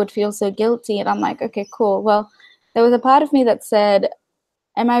it, I would feel so guilty. And I'm like, okay, cool. Well, there was a part of me that said,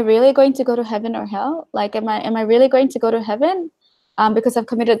 am I really going to go to heaven or hell? Like, am I really going to go to heaven because I've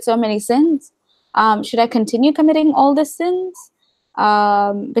committed so many sins? Should I continue committing all the sins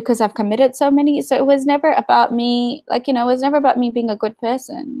because I've committed so many? So it was never about me, like, it was never about me being a good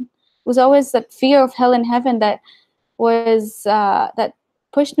person. It was always that fear of hell and heaven that was that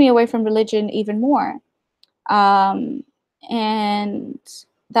pushed me away from religion even more. And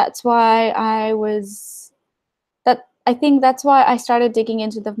that's why I think that's why I started digging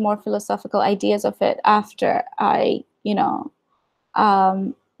into the more philosophical ideas of it after I,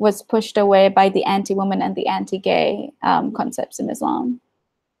 was pushed away by the anti-woman and the anti-gay concepts in Islam.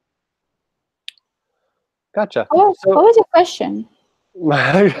 Gotcha. What was your question?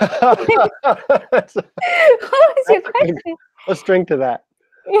 What was your question? A string to that.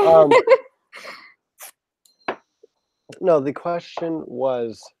 No, the question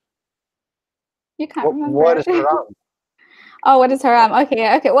was, you can't remember. What is haram? Oh, what is haram?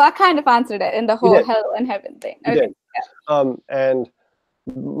 Okay. Well, I kind of answered it in the whole hell and heaven thing. Okay. You did. Yeah. And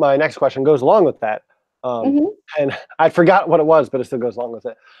my next question goes along with that. And I forgot what it was, but it still goes along with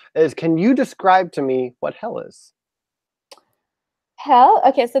it. Is, can you describe to me what hell is? Hell?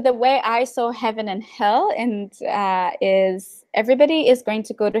 Okay, so the way I saw heaven and hell is everybody is going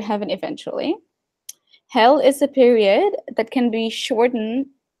to go to heaven eventually. Hell is a period that can be short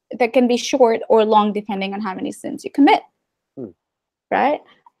or long depending on how many sins you commit. Right?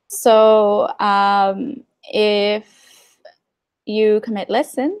 So if you commit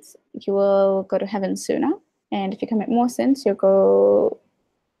less sins, you will go to heaven sooner. And if you commit more sins, you'll go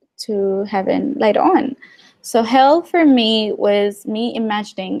to heaven later on. So hell for me was me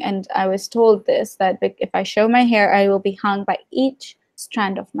imagining, and I was told this, that if I show my hair, I will be hung by each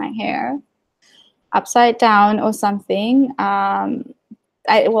strand of my hair, upside down or something. I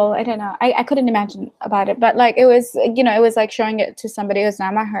don't know. I couldn't imagine about it, but like it was like showing it to somebody who's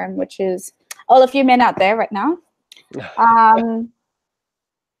not mahram, which is all of you men out there right now. I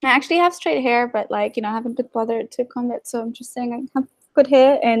actually have straight hair, but like, I haven't been bothered to comb it, so I'm just saying I have good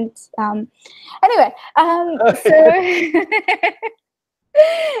hair. And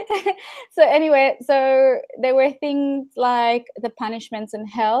anyway, so there were things like the punishments in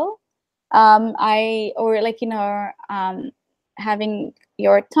hell. Having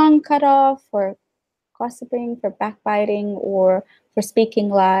your tongue cut off for gossiping, for backbiting, or for speaking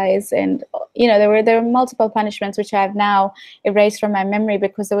lies. And there were multiple punishments which I have now erased from my memory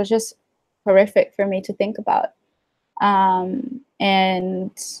because it was just horrific for me to think about.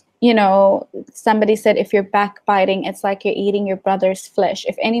 And somebody said, if you're backbiting, it's like you're eating your brother's flesh.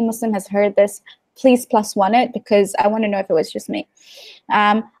 If any Muslim has heard this, please +1 it, because I want to know if it was just me.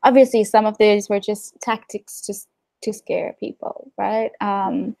 Obviously some of these were just tactics to scare people, right?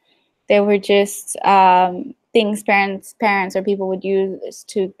 They were just things parents or people would use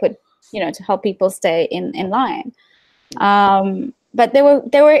to put, to help people stay in line. But they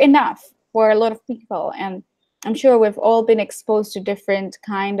were enough for a lot of people, and I'm sure we've all been exposed to different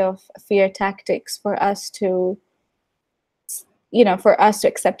kind of fear tactics for us to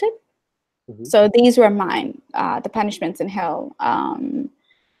accept it. So these were mine, the punishments in hell.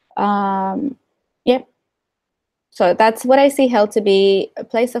 Yep. So that's what I see hell to be, a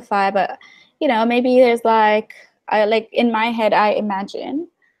place of fire. But maybe there's in my head I imagine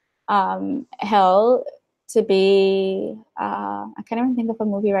hell to be I can't even think of a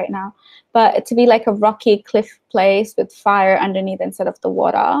movie right now, but to be like a rocky cliff place with fire underneath instead of the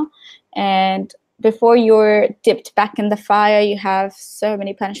water. And before you're dipped back in the fire, you have so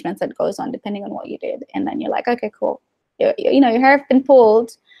many punishments that goes on depending on what you did. And then you're like, okay, cool. Your hair has been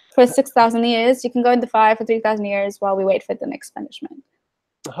pulled for 6,000 years. You can go in the fire for 3,000 years while we wait for the next punishment.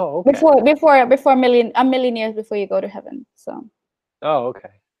 Oh, okay. Before a million years before you go to heaven. So. Oh, okay.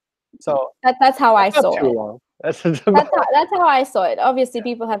 So that's how I saw it. Long. That's how I saw it. Obviously,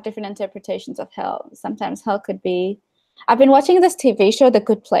 people have different interpretations of hell. Sometimes hell could be. I've been watching this TV show, The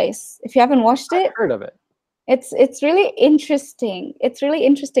Good Place. If you haven't watched it, I've heard of it. It's really interesting. It's really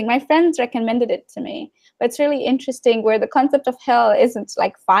interesting. My friends recommended it to me, but it's really interesting where the concept of hell isn't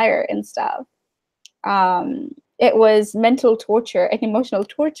like fire and stuff. It was mental torture and emotional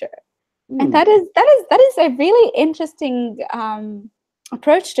torture, and that is a really interesting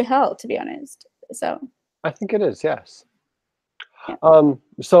approach to hell, to be honest. So I think it is, yes. yeah.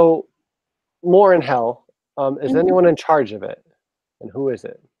 So more in hell. Is Mhm. anyone in charge of it? And who is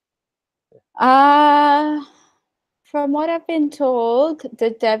it? From what I've been told,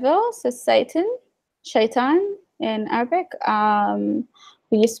 the devil, so Satan, Shaitan in Arabic,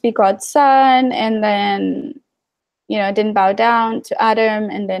 who used to be God's son, and then didn't bow down to Adam,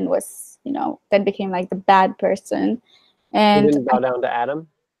 and then was then became like the bad person, He and didn't bow down to Adam?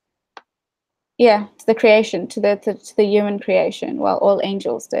 yeah, to the creation, to the human creation. Well, all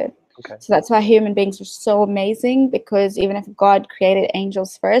angels did. Okay. So that's why human beings are so amazing, because even if God created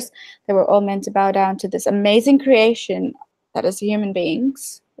angels first, they were all meant to bow down to this amazing creation that is human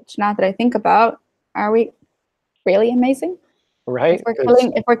beings. Which, now that I think about, are we really amazing? Right.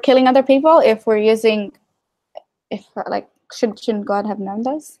 If we're killing other people, if like shouldn't God have known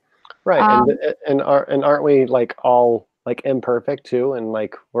this? Right. And aren't we like all like imperfect too, and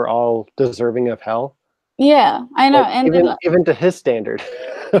like we're all deserving of hell? Yeah, I know. Like And then even to his standard,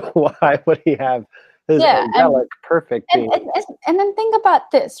 why would he have his yeah, angelic perfect and, being? and then think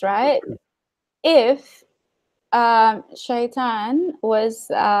about this, right? If Shaitan was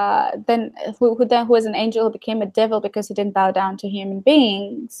who was an angel who became a devil because he didn't bow down to human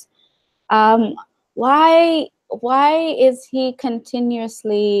beings. Why is he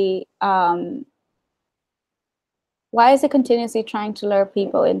continuously trying to lure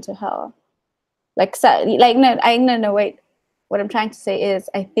people into hell? No, wait. What I'm trying to say is,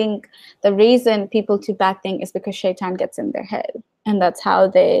 I think the reason people do bad thing is because Shaitan gets in their head, and that's how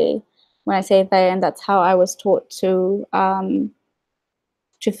they. When I say they, and that's how I was taught to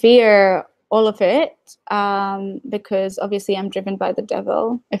fear all of it, because obviously I'm driven by the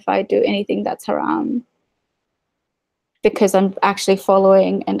devil if I do anything that's haram, because I'm actually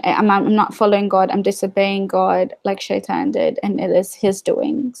following, and I'm not following God, I'm disobeying God like Shaitan did, and it is his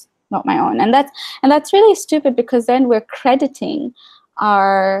doings, not my own. And that's really stupid, because then we're crediting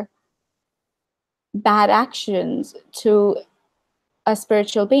our bad actions to a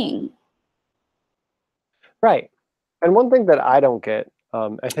spiritual being. Right. And one thing that I don't get,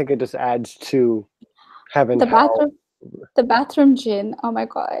 I think it just adds to heaven, The hell. bathroom jinn, oh my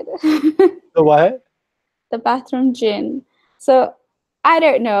God. The what? The bathroom jinn. So I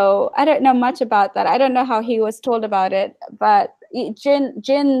don't know much about that. I don't know how he was told about it, but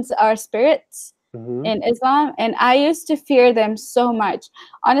jinns are spirits Mm-hmm. in Islam, and I used to fear them so much.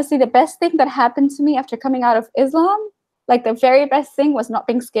 Honestly, the best thing that happened to me after coming out of Islam, like the very best thing, was not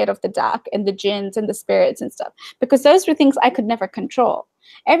being scared of the dark and the jinns and the spirits and stuff, because those were things I could never control.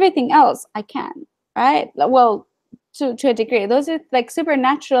 Everything else I can, right? Well, to a degree, those are like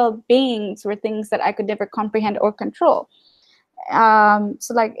supernatural beings, were things that I could never comprehend or control.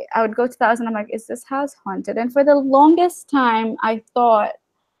 So like I would go to the house and I'm like, is this house haunted? And for the longest time I thought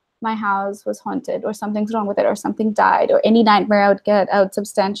my house was haunted, or something's wrong with it, or something died, or any nightmare I would get, I would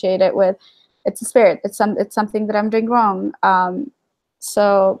substantiate it with, it's a spirit, it's something that I'm doing wrong.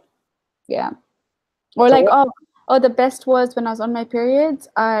 So yeah. Or So like, what? the best was when I was on my periods,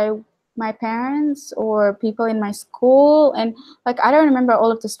 my parents or people in my school, and like I don't remember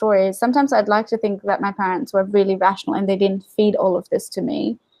all of the stories. Sometimes I'd like to think that my parents were really rational and they didn't feed all of this to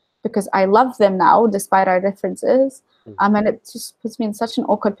me, because I love them now despite our differences. And it just puts me in such an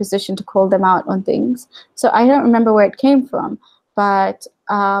awkward position to call them out on things. So I don't remember where it came from, but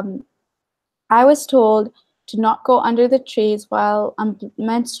I was told to not go under the trees while I'm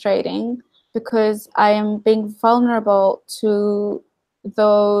menstruating, because I am being vulnerable to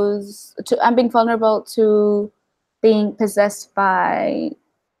I'm being vulnerable to being possessed by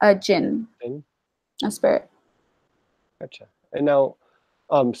a jinn, a spirit. Gotcha. And now,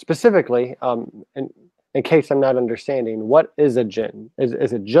 specifically, in case I'm not understanding, what is a jinn? Is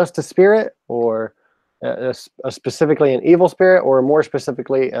it just a spirit, or a specifically an evil spirit, or more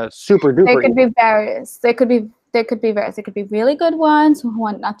specifically a super There duper could evil? be various. There could be various. There could be really good ones who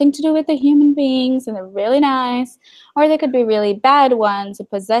want nothing to do with the human beings and they're really nice, or there could be really bad ones who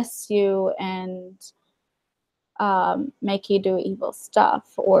possess you and make you do evil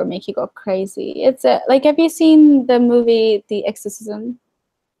stuff or make you go crazy. It's like, have you seen the movie The Exorcism?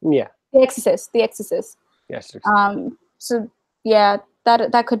 Yeah. The Exorcist. The Exorcist. Yes. So yeah,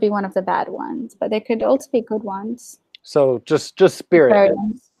 that could be one of the bad ones, but there could also be good ones. So just spirit Very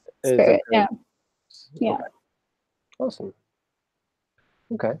nice. is a Spirit. good. Yeah. Yeah. Okay. Awesome.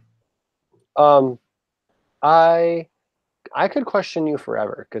 Okay. Um, I could question you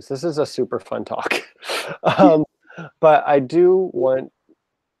forever because this is a super fun talk. um, but I do want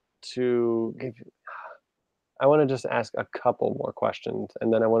to give you, I want to just ask a couple more questions,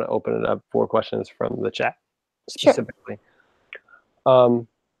 and then I want to open it up for questions from the chat Sure. specifically.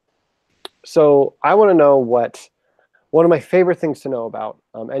 So I want to know one of my favorite things to know about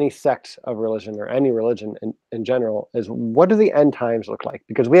any sect of religion or any religion in general is, what do the end times look like?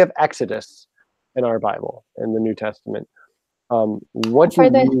 Because we have Exodus in our Bible, in the New Testament. What do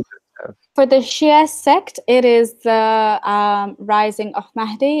you have? For the Shia sect, it is the rising of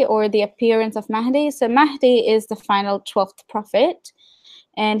Mahdi, or the appearance of Mahdi. So Mahdi is the final 12th prophet,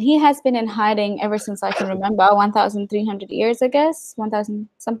 and he has been in hiding ever since I can remember, 1,300 years, I guess, 1,000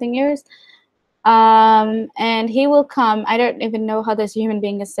 something years. And he will come. I don't even know how this human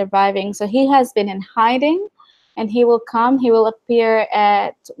being is surviving. So he has been in hiding, and he will come. He will appear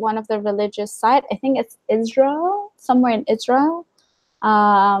at one of the religious sites. I think it's Israel, somewhere in Israel.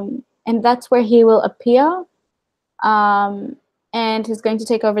 And that's where he will appear. And he's going to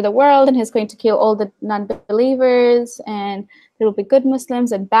take over the world, and he's going to kill all the non-believers, and there will be good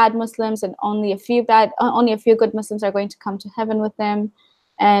Muslims and bad Muslims, and only a few good Muslims are going to come to heaven with him,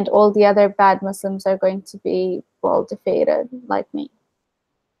 and all the other bad Muslims are going to be, well, defeated, like me.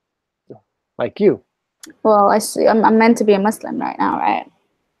 Like you. Well, I'm meant to be a Muslim right now, right?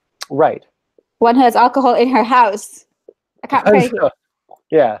 Right. One has alcohol in her house. I can't pray here.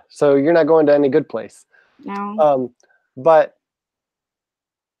 Yeah, so you're not going to any good place. No. But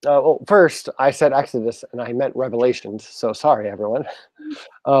well, first I said Exodus and I meant Revelations, so sorry everyone.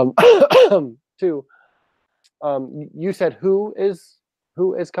 Two, you said who is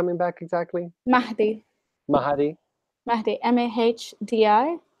coming back exactly? Mahdi. Mahdi. Mahdi,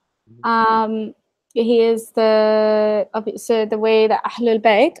 M-A-H-D-I. He is so the way that Ahlul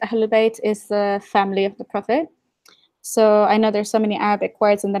Bayt is the family of the Prophet. So I know there's so many Arabic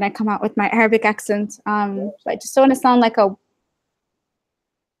words, and then I come out with my Arabic accent. But I just don't want to sound like a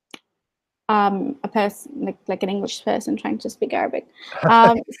person, like an English person trying to speak Arabic.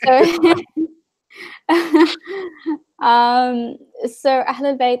 So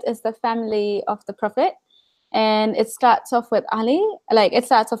Ahlul Bayt is the family of the Prophet, and it starts off with Ali. Like, it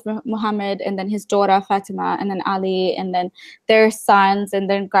starts off with Muhammad, and then his daughter Fatima, and then Ali, and then their sons, and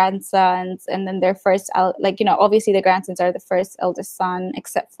then grandsons, and then their first, obviously the grandsons are the first eldest son,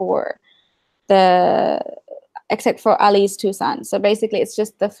 except for Ali's two sons. So basically, it's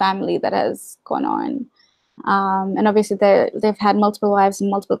just the family that has gone on. And obviously, they've had multiple wives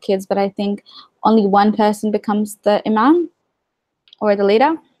and multiple kids, but I think only one person becomes the imam or the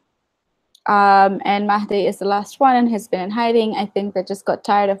leader. And Mahdi is the last one and has been in hiding. I think they just got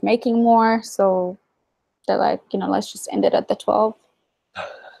tired of making more, so they're like, let's just end it at the 12.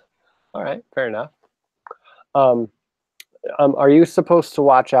 All right, fair enough. Are you supposed to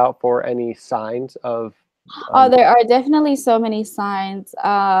watch out for any signs of? There are definitely so many signs.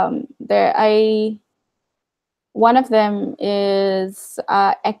 One of them is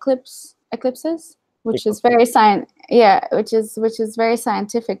eclipses, which is very which is very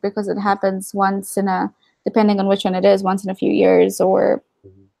scientific, because it happens once in depending on which one it is, once in a few years, or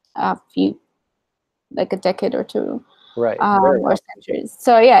a decade or two, right, or centuries.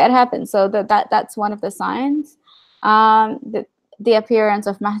 So yeah, it happens. So that's one of the signs. The appearance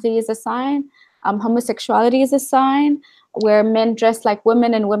of Mahdi is a sign. Homosexuality is a sign. Where men dress like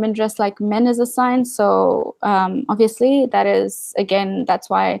women and women dress like men is a sign. So obviously that is, again, that's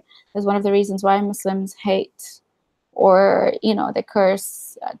one of the reasons why Muslims hate, or they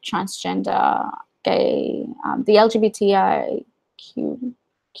curse transgender, gay, the LGBTIQI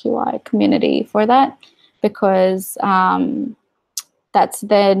community for that, because that's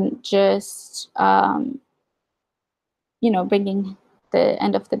then just bringing the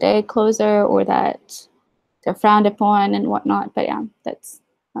end of the day closer, or that they're frowned upon and whatnot. But yeah, that's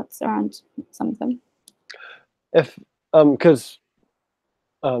around some of them. If because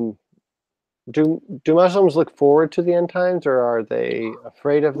do Muslims look forward to the end times, or are they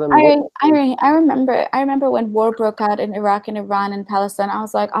afraid of them? I remember when war broke out in Iraq and Iran and Palestine. I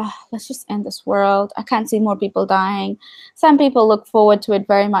was like, let's just end this world. I can't see more people dying. Some people look forward to it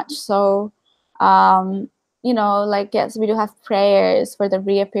very much so. Yes, we do have prayers for the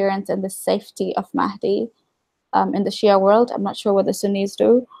reappearance and the safety of Mahdi. In the Shia world, I'm not sure what the Sunnis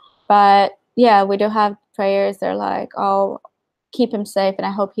do, but yeah, we do have prayers. They're like, keep him safe, and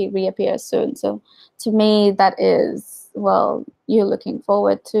I hope he reappears soon. So to me, that is, well, you're looking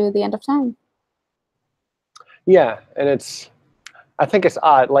forward to the end of time. Yeah, and I think it's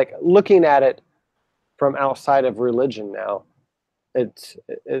odd, like looking at it from outside of religion now.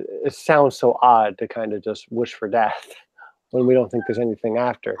 it sounds so odd to kind of just wish for death when we don't think there's anything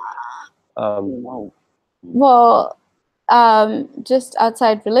after. Well, just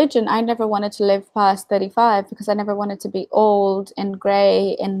outside religion, I never wanted to live past 35 because I never wanted to be old and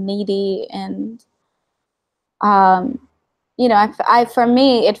gray and needy. And you know, for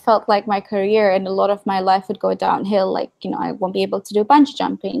me, it felt like my career and a lot of my life would go downhill. Like, you know, I won't be able to do bungee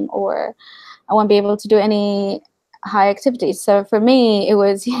jumping, or I won't be able to do any high activities. So for me, it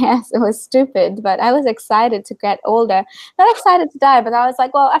was, yes, it was stupid, but I was excited to get older. Not excited to die, but I was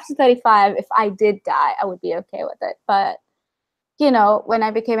like, well, after 35, if I did die, I would be okay with it. But, you know, when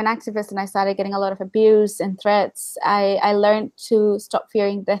I became an activist and I started getting a lot of abuse and threats, I learned to stop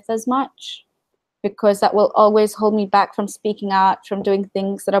fearing death as much, because that will always hold me back from speaking out, from doing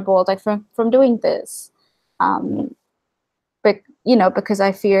things that are bold, like from doing this. But, you know, because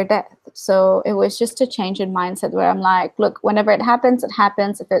I fear death. So it was just a change in mindset where I'm like, look, whenever it happens, it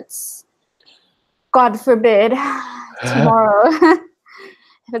happens. If it's, God forbid, tomorrow,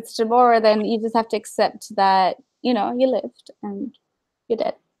 if it's tomorrow, then you just have to accept that, you know, you lived and you're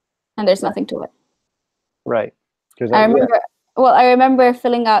dead and there's nothing to it. Right. I remember, well, I remember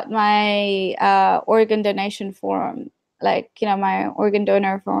filling out my organ donation form, like, you know, my organ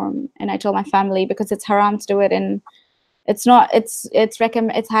donor form. And I told my family, because it's haram to do it, and it's not, it's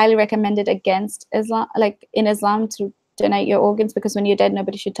highly recommended against Islam, like in Islam, to donate your organs, because when you're dead,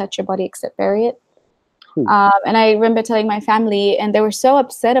 nobody should touch your body except bury it. And I remember telling my family, and they were so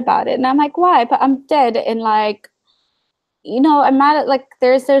upset about it. And I'm like, why? But I'm dead. And like, you know, I'm mad at, like,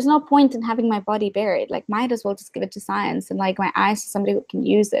 there's no point in having my body buried. Like, might as well just give it to science and like my eyes to somebody who can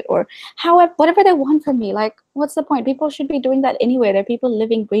use it, or however, whatever they want from me. Like, what's the point? People should be doing that anyway. There are people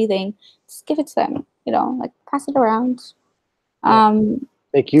living, breathing. Just give it to them, you know, like pass it around.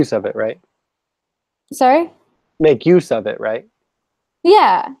 Make use of it, right? Sorry? Make use of it, right?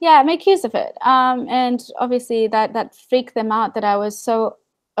 Yeah, make use of it. And obviously that freaked them out, that I was so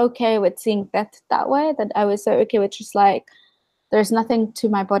okay with seeing death that way, that I was so okay with just like, there's nothing to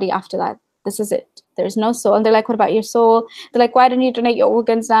my body after that. This is it. There's no soul. And they're like, what about your soul? They're like, why don't you donate your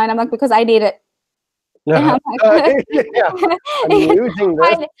organs now? And I'm like, because I need it. I'm using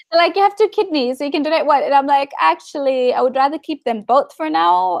this. Like, you have 2 kidneys, so you can donate what? And I'm like, actually, I would rather keep them both for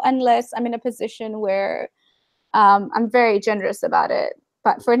now, unless I'm in a position where I'm very generous about it.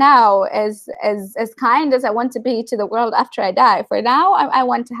 But for now, as kind as I want to be to the world after I die, for now, I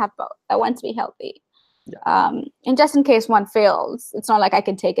want to have both. I want to be healthy. Yeah. And just in case one fails, it's not like I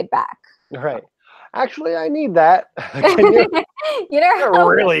can take it back. Right. Actually, I need that. Can you? You're not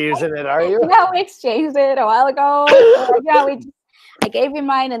really using it, are you? You know, we exchanged it a while ago. So, yeah, I gave you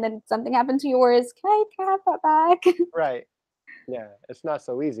mine, and then something happened to yours. Can I have that back? Right. Yeah, it's not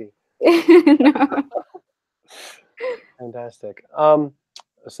so easy. No. Fantastic.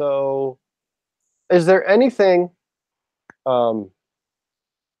 So is there anything from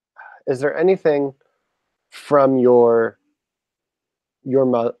your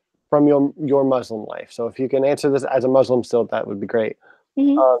Muslim life? So if you can answer this as a Muslim still, that would be great.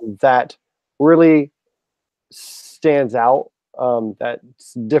 That really stands out,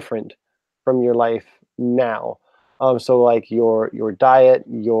 that's different from your life now. So like your diet,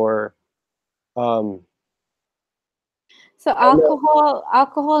 your So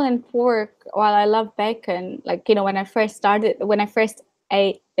alcohol and pork, while I love bacon, like, you know, when I first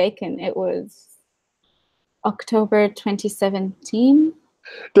ate bacon, it was October 2017.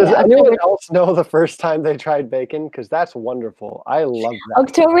 Does anyone else know the first time they tried bacon? Because that's wonderful. I love that.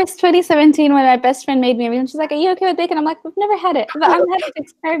 October 2017, when my best friend made me, and she's like, are you okay with bacon? I'm like, we've never had it, but I'm happy to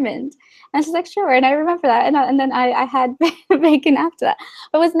experiment. And she's like, sure. And I remember that. And then I had bacon after that.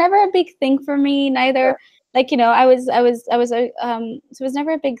 But it was never a big thing for me, neither. Yeah. Like, you know, so it was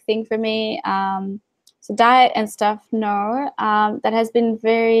never a big thing for me. So diet and stuff, no. That has been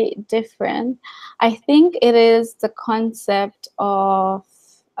very different. I think it is the concept of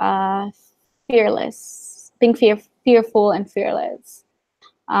fearless, being fearful and fearless.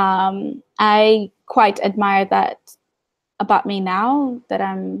 I quite admire that about me now, that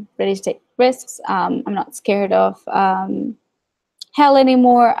I'm ready to take risks. I'm not scared of hell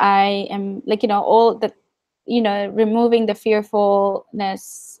anymore. I am, like, you know, all that, you know, removing the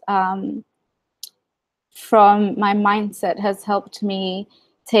fearfulness from my mindset has helped me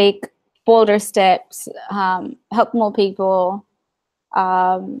take bolder steps, help more people,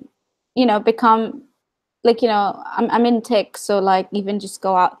 you know, become, like, you know, I'm in tech, so like even just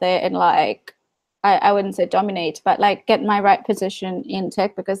go out there and like, I wouldn't say dominate, but like get my right position in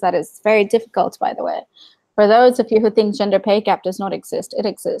tech, because that is very difficult, by the way. For those of you who think gender pay gap does not exist, it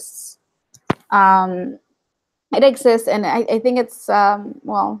exists. it exists, and I think it's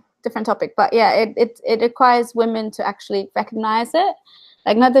well, different topic, but yeah, it requires women to actually recognize it,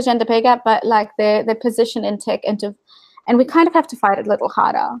 like not the gender pay gap, but like their position in tech, and we kind of have to fight it a little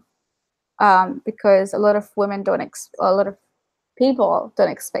harder, because a lot of women a lot of people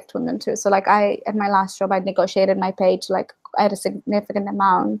don't expect women to. So like at my last job, I negotiated my pay to like at a significant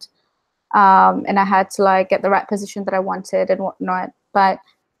amount, and I had to like get the right position that I wanted and whatnot. But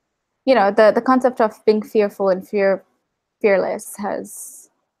you know, the concept of being fearful and fearless has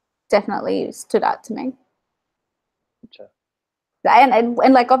definitely stood out to me. Gotcha. And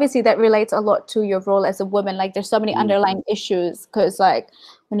like obviously that relates a lot to your role as a woman. Like there's so many underlying issues, because like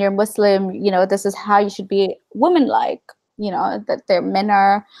when you're Muslim, you know, this is how you should be woman-like, you know, that their men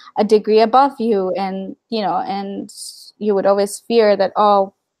are a degree above you, and you know, and you would always fear that,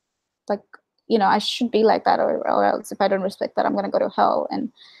 oh, like, you know, I should be like that, or else if I don't respect that, I'm gonna go to hell,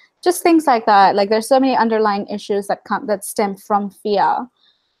 and just things like that. Like there's so many underlying issues that stem from fear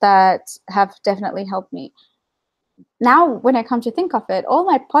that have definitely helped me. Now, when I come to think of it, all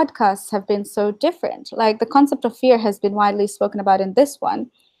my podcasts have been so different. Like the concept of fear has been widely spoken about in this one.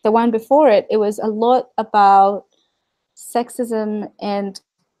 The one before it, it was a lot about sexism and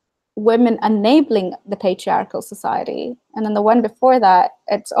women enabling the patriarchal society. And then the one before that,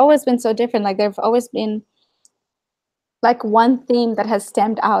 it's always been so different. Like there've always been like one theme that has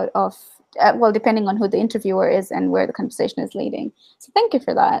stemmed out of, well, depending on who the interviewer is and where the conversation is leading. So thank you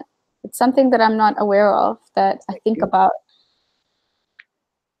for that. It's something that I'm not aware of, that I think about.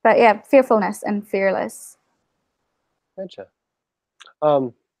 But yeah, fearfulness and fearless. Gotcha.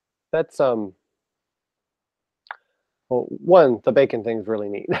 That's well, one, the bacon thing's really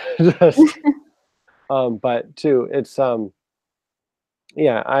neat. Just, but two, it's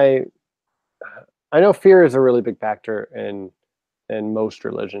yeah, I know fear is a really big factor in most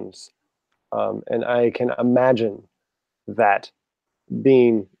religions, and I can imagine that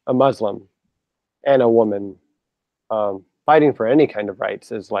being a Muslim and a woman, fighting for any kind of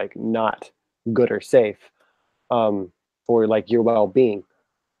rights is like not good or safe, for like your well-being.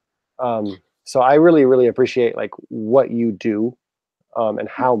 So I really, really appreciate like what you do, and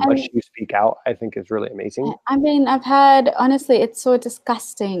how much you speak out. I think is really amazing. I mean, honestly, it's so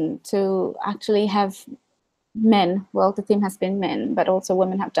disgusting to actually have men, well, the theme has been men, but also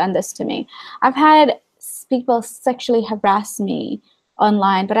women have done this to me. I've had people sexually harass me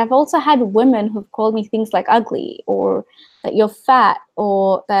online, but I've also had women who've called me things like ugly, or that you're fat,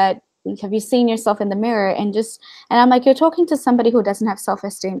 or that have you seen yourself in the mirror, and I'm like, you're talking to somebody who doesn't have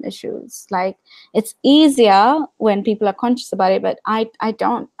self-esteem issues. Like it's easier when people are conscious about it, but I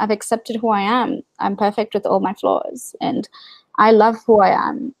don't. I've accepted who I am. I'm perfect with all my flaws, and I love who I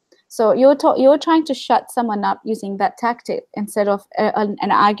am. So you're trying to shut someone up using that tactic instead of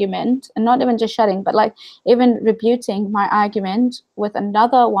an argument, and not even just shutting, but like even rebuting my argument with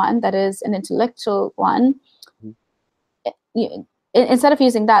another one that is an intellectual one. Instead of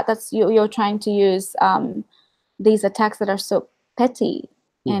using that, you're trying to use these attacks that are so petty,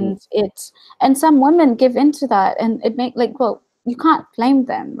 and some women give into that, and it make like, well, you can't blame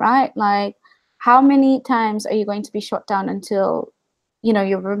them, right? Like how many times are you going to be shot down until you know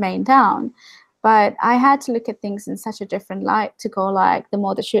you remain down? But I had to look at things in such a different light, to go like, the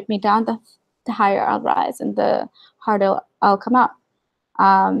more they shoot me down, the higher I'll rise, and the harder I'll come up.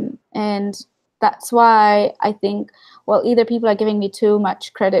 And that's why I think, well, either people are giving me too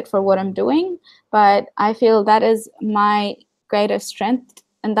much credit for what I'm doing, but I feel that is my greatest strength.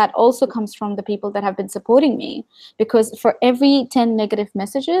 And that also comes from the people that have been supporting me. Because for every 10 negative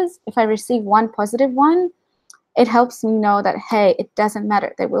messages, if I receive one positive one, it helps me know that, hey, it doesn't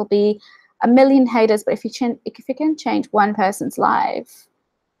matter. There will be a million haters, but if you can change one person's life,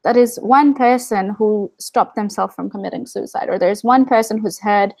 that is one person who stopped themselves from committing suicide, or there's one person who's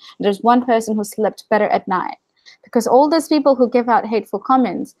heard, there's one person who slept better at night. Because all those people who give out hateful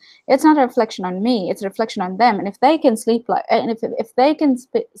comments, it's not a reflection on me, it's a reflection on them. And if they can sleep if they can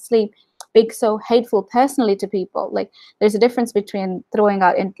sleep being so hateful personally to people, like there's a difference between throwing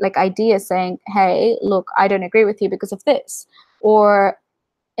out like ideas saying, hey, look, I don't agree with you because of this, or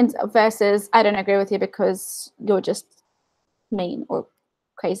versus I don't agree with you because you're just mean or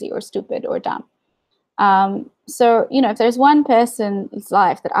crazy or stupid or dumb. So, you know, if there's one person's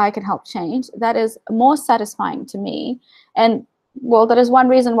life that I can help change, that is more satisfying to me. And well, that is one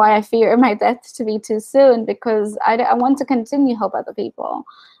reason why I fear my death to be too soon, because I want to continue to help other people.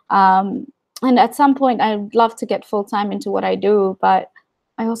 And at some point, I'd love to get full-time into what I do, but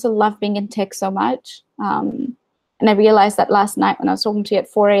I also love being in tech so much. And I realized that last night when I was talking to you at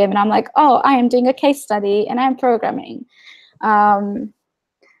 4 a.m. and I'm like, oh, I am doing a case study and I'm programming.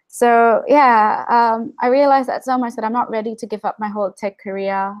 So yeah, I realized that so much that I'm not ready to give up my whole tech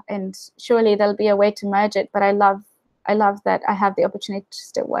career, and surely there'll be a way to merge it. But I love that I have the opportunity to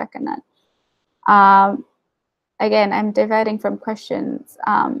still work in it. Again, I'm diverting from questions,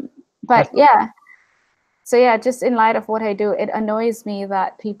 but yeah. So yeah, just in light of what I do, it annoys me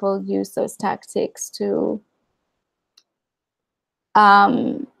that people use those tactics to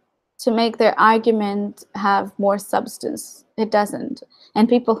make their argument have more substance. It doesn't. And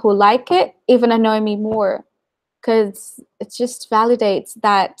people who like it even annoy me more, because it just validates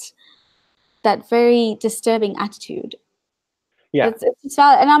that very disturbing attitude. Yeah. It's just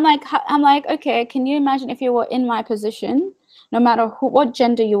valid. And I'm like, okay, can you imagine if you were in my position, no matter what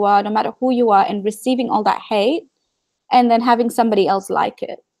gender you are, no matter who you are, and receiving all that hate, and then having somebody else like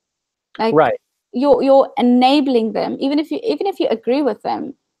it? Like, right. You're enabling them, even if you agree with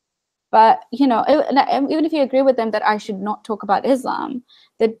them. But even if you agree with them that I should not talk about Islam,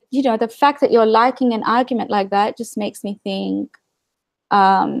 that the fact that you're liking an argument like that just makes me think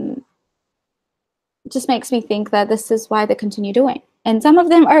that this is why they continue doing. And some of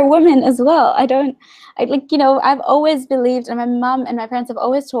them are women as well. I've always believed, and my mom and my parents have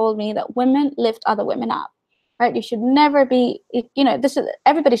always told me that women lift other women up, right? You should never be,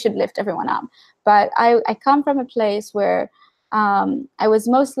 everybody should lift everyone up. But I come from a place where I was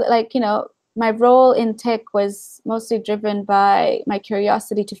mostly my role in tech was mostly driven by my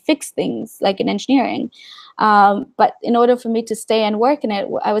curiosity to fix things, like in engineering. But in order for me to stay and work in it,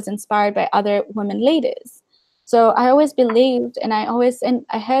 I was inspired by other women leaders. So I always believed, and I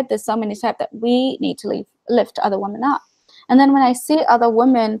heard this so many times, that we need to lift other women up. And then when I see other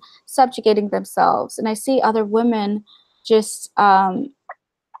women subjugating themselves, and I see other women just preying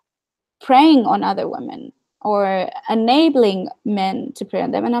on other women or enabling men to prey on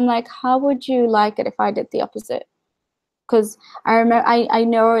them, and I'm like, how would you like it if I did the opposite? Because I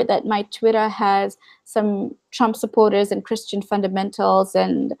know that my Twitter has some Trump supporters and Christian fundamentals,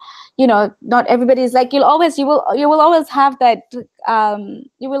 and not everybody's like, you will always have that.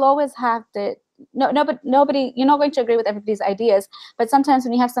 You will always have the but nobody. You're not going to agree with everybody's ideas, but sometimes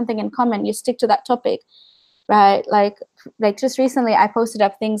when you have something in common, you stick to that topic, right? Like just recently, I posted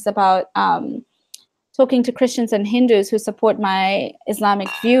up things about talking to Christians and Hindus who support my Islamic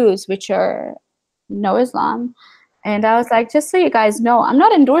views, which are no Islam. And I was like, just so you guys know, I'm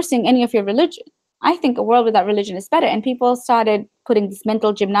not endorsing any of your religion. I think a world without religion is better. And people started putting this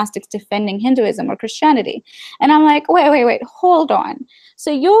mental gymnastics defending Hinduism or Christianity. And I'm like, wait, hold on.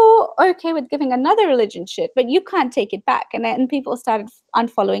 So you're okay with giving another religion shit, but you can't take it back. And then people started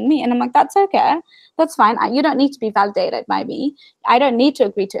unfollowing me. And I'm like, that's okay. That's fine. You don't need to be validated by me. I don't need to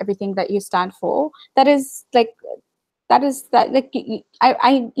agree to everything that you stand for. I've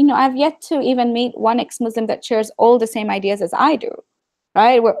yet to even meet one ex-Muslim that shares all the same ideas as I do,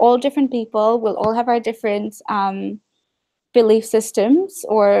 right? We're all different people. We'll all have our different belief systems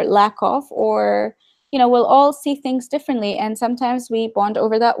or lack of, or we'll all see things differently. And sometimes we bond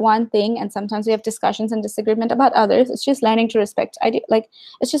over that one thing, and sometimes we have discussions and disagreement about others. It's just learning to respect.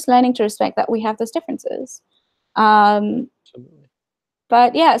 It's just learning to respect that we have those differences. Absolutely.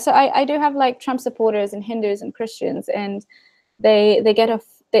 But yeah, so I do have like Trump supporters and Hindus and Christians, and they got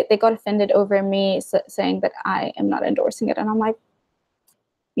offended over me saying that I am not endorsing it, and I'm like,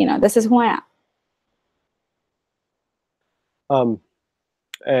 this is who I am.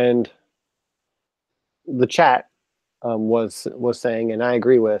 And the chat was saying, and I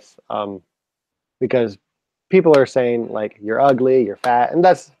agree with, because people are saying like, you're ugly, you're fat, and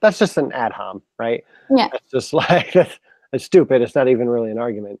that's just an ad hom, right? Yeah. It's just like it's stupid. It's not even really an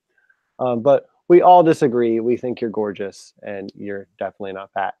argument. But we all disagree. We think you're gorgeous, and you're definitely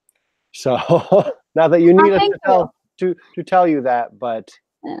not fat. So not that you need us to tell you that, but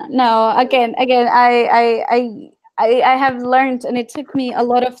no. Again, I have learned, and it took me a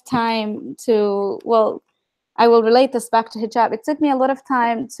lot of time to. Well, I will relate this back to hijab. It took me a lot of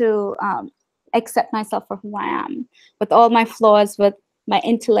time to accept myself for who I am, with all my flaws, with my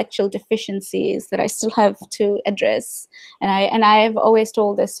intellectual deficiencies that I still have to address. And I've always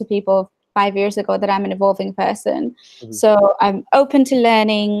told this to people 5 years ago, that I'm an evolving person. Mm-hmm. So I'm open to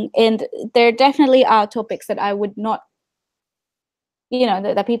learning, and there definitely are topics that I would not,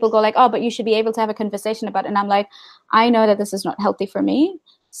 that people go like, oh, but you should be able to have a conversation about it. And I'm like, I know that this is not healthy for me,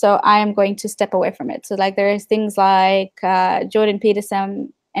 so I am going to step away from it. So like there is things like Jordan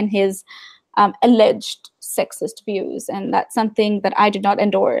Peterson and his alleged sexist views, and that's something that I do not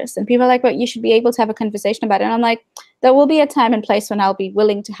endorse. And people are like, well, you should be able to have a conversation about it. And I'm like, there will be a time and place when I'll be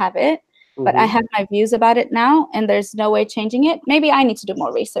willing to have it, but I have my views about it now, and there's no way changing it. Maybe I need to do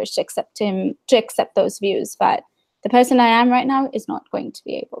more research to accept those views, but the person I am right now is not going to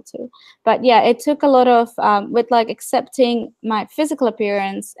be able to. But yeah, it took a lot of with like accepting my physical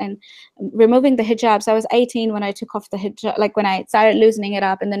appearance and removing the hijab. So I was 18 when I took off the hijab, like when I started loosening it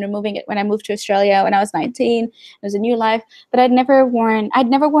up, and then removing it when I moved to Australia when I was 19. It was a new life. But I'd never worn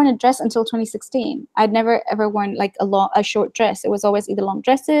a dress until 2016. I'd never ever worn like a short dress. It was always either long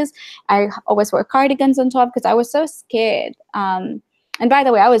dresses. I always wore cardigans on top because I was so scared. And by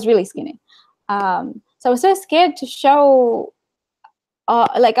the way, I was really skinny. So I was so scared to show,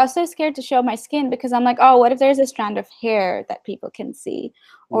 I was so scared to show my skin because I'm like, oh, what if there's a strand of hair that people can see?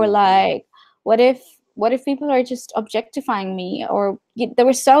 Or like, what if people are just objectifying me? Or there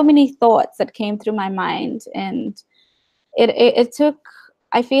were so many thoughts that came through my mind, and it took,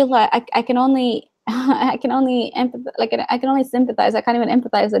 I feel like I can only I can only empathize, like I can only sympathize. I can't even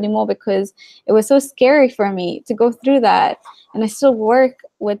empathize anymore because it was so scary for me to go through that. And I still work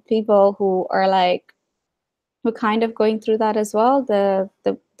with people who are like, who kind of going through that as well. The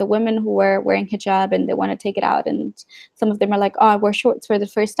women who were wearing hijab and they want to take it out, and some of them are like, oh, I wore shorts for the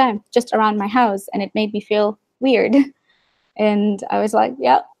first time just around my house, and it made me feel weird. And I was like,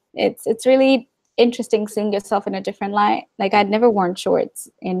 yeah, it's really interesting seeing yourself in a different light. Like I'd never worn shorts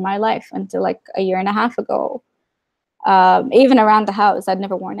in my life until like a year and a half ago. Even around the house, I'd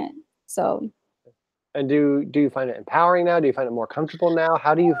never worn it. So. And do you find it empowering now? Do you find it more comfortable now?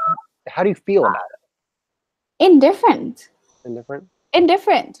 How do you feel about it? Indifferent.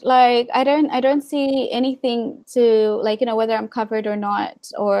 Indifferent. Like I don't see anything to, like, you know, whether I'm covered or not,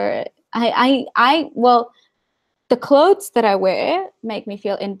 or well, the clothes that I wear make me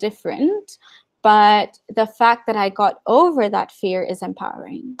feel indifferent, but the fact that I got over that fear is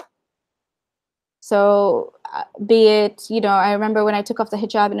empowering. So be it, you know, I remember when I took off the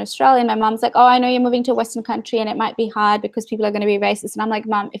hijab in Australia, and my mom's like, oh, I know you're moving to a Western country and it might be hard because people are going to be racist. And I'm like,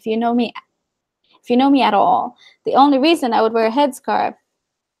 Mom, if you know me at all, the only reason I would wear a headscarf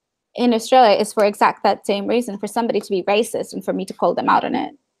in Australia is for exact that same reason, for somebody to be racist and for me to call them out on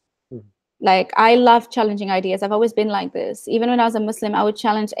it. Like, I love challenging ideas. I've always been like this. Even when I was a Muslim, I would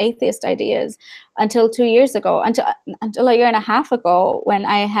challenge atheist ideas until 2 years ago, until a year and a half ago, when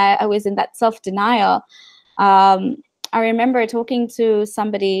I was in that self-denial. I remember talking to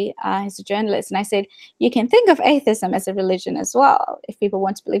somebody, who's a journalist, and I said, you can think of atheism as a religion as well, if people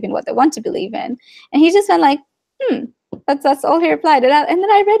want to believe in what they want to believe in. And he just went like, that's all he replied. And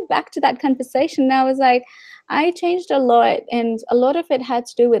then I read back to that conversation, and I was like, I changed a lot, and a lot of it had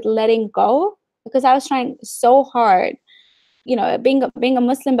to do with letting go, because I was trying so hard. You know, being a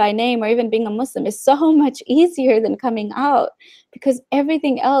Muslim by name, or even being a Muslim, is so much easier than coming out, because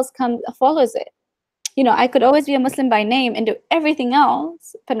everything else follows it. You know, I could always be a Muslim by name and do everything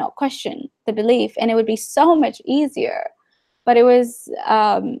else, but not question the belief, and it would be so much easier. But it was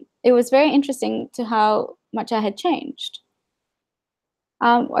very interesting to how much I had changed.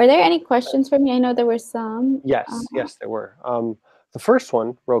 Are there any questions for me? I know there were some. Yes, yes, there were. The first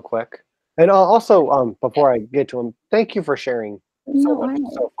one, real quick, and also before I get to them, thank you for sharing so much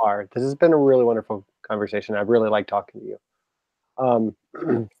so far. This has been a really wonderful conversation. I really like talking to you.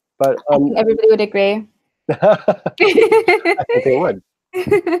 But I think everybody would agree. I think they would.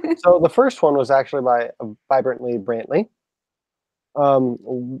 So the first one was actually by Vibrantly Brantley.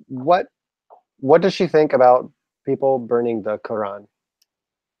 What does she think about people burning the Quran?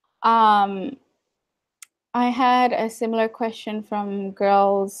 I had a similar question from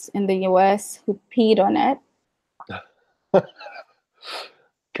girls in the US who peed on it.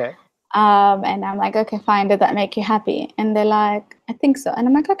 Okay. And I'm like, okay, fine. Did that make you happy? And they're like, I think so. And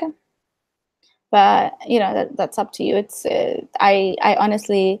I'm like, okay. But you know, that's up to you. It's I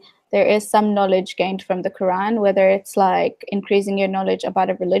honestly, there is some knowledge gained from the Quran, whether it's like increasing your knowledge about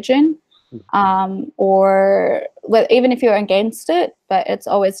a religion, or well, even if you're against it, but it's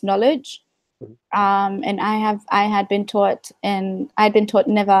always knowledge. And I had been taught, and I'd been taught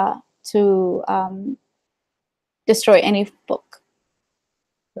never to destroy any book.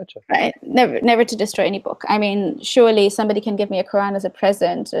 Gotcha. Right, never to destroy any book. I mean, surely somebody can give me a Quran as a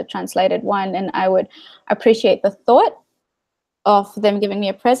present, a translated one, and I would appreciate the thought of them giving me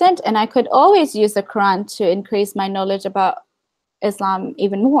a present, and I could always use the Quran to increase my knowledge about Islam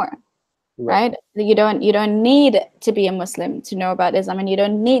even more. Right? You don't need to be a Muslim to know about Islam, and you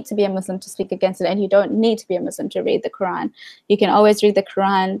don't need to be a Muslim to speak against it, and you don't need to be a Muslim to read the Quran. You can always read the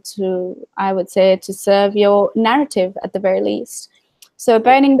Quran to, I would say, to serve your narrative at the very least. So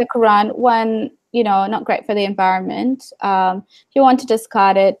burning the Quran, one, you know, not great for the environment. If you want to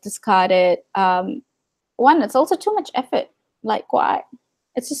discard it, discard it. One, it's also too much effort. Like, why?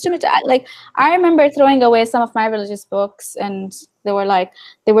 It's just too much. Like, I remember throwing away some of my religious books, and there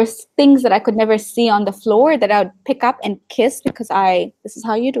were things that I could never see on the floor that I would pick up and kiss because this is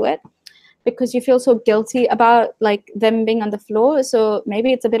how you do it, because you feel so guilty about like them being on the floor. So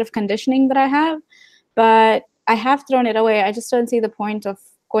maybe it's a bit of conditioning that I have, but I have thrown it away. I just don't see the point of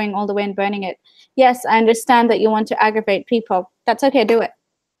going all the way and burning it. Yes, I understand that you want to aggravate people. That's okay, do it.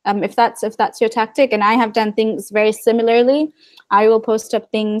 If that's your tactic, and I have done things very similarly. I will post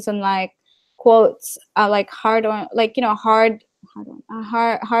up things and like quotes, like hard on, like, you know, hard,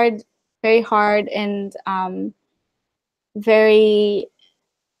 very hard, and very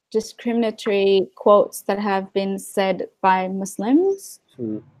discriminatory quotes that have been said by Muslims,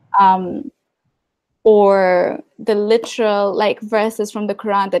 or the literal like verses from the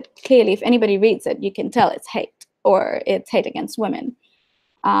Quran that clearly, if anybody reads it, you can tell it's hate, or it's hate against women.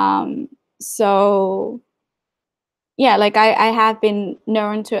 So yeah, like I have been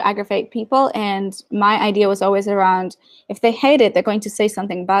known to aggravate people, and my idea was always around, if they hate it, they're going to say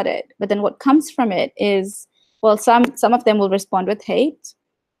something about it. But then what comes from it is, well, some of them will respond with hate,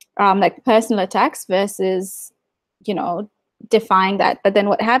 like personal attacks versus, you know, defying that. But then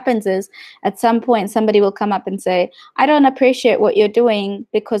what happens is, at some point, somebody will come up and say, I don't appreciate what you're doing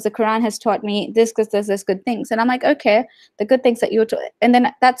because the Quran has taught me this because there's good things. And I'm like, okay, the good things that you're doing. And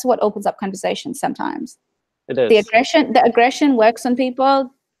then that's what opens up conversations sometimes. It is. The aggression works on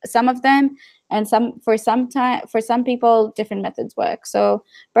people, some of them, and for some people, different methods work. So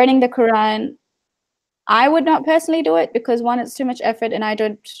burning the Quran, I would not personally do it because, one, it's too much effort, and I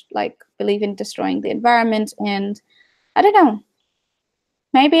don't like believe in destroying the environment, and I don't know.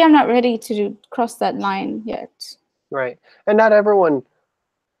 Maybe I'm not ready to cross that line yet. Right. And not everyone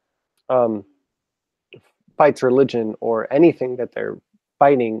fights religion or anything that they're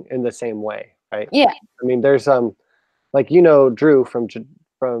fighting in the same way, right? Yeah. I mean, there's like, you know, Drew from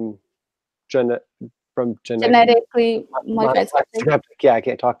genetically modified. Yeah, I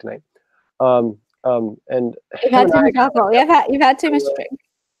can't talk tonight. And you've had too much alcohol. You've had too much drink.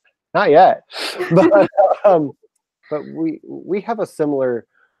 Not yet, but we have a similar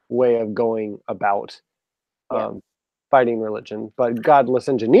way of going about fighting religion. But Godless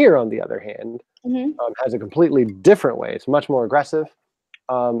Engineer, on the other hand, has a completely different way. It's much more aggressive.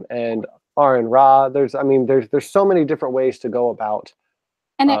 And R and Ra, there's so many different ways to go about.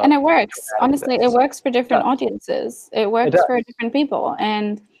 And it works. Honestly, it works for different audiences. It works for different people.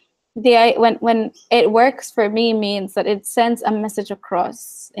 And when it works for me means that it sends a message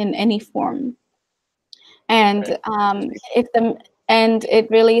across in any form. And and it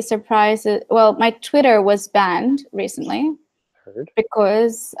really surprises. Well, my Twitter was banned recently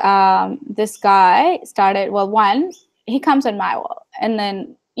because this guy started. Well, one, he comes on my wall, and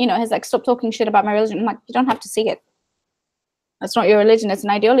then, you know, he's like, stop talking shit about my religion. I'm like, you don't have to see it. That's not your religion. It's an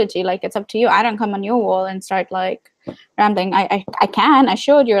ideology. Like, it's up to you. I don't come on your wall and start like rambling. I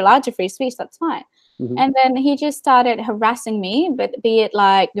should. You're allowed to free speech. That's fine. And then he just started harassing me, but be it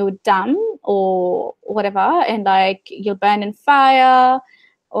like, you're dumb or whatever, and like, you'll burn in fire,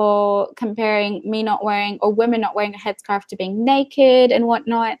 or comparing me not wearing, or women not wearing a headscarf to being naked and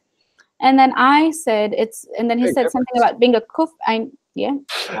whatnot. And then I said and then he said something about being a kuf.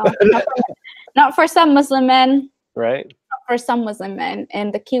 Not for some Muslim men. Right. Not for some Muslim men,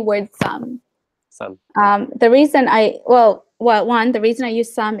 and the keyword some. Some. The reason the reason I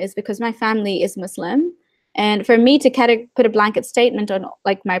use some is because my family is Muslim, and for me to put a blanket statement on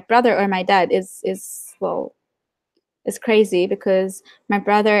like my brother or my dad is crazy, because my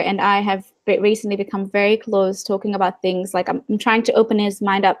brother and I have recently become very close, talking about things like I'm trying to open his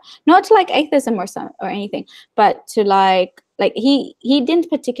mind up, not to like atheism or anything, but to like he didn't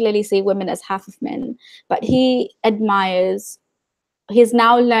particularly see women as half of men, but he's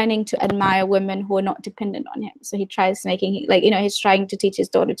now learning to admire women who are not dependent on him. So he tries making, like, you know, he's trying to teach his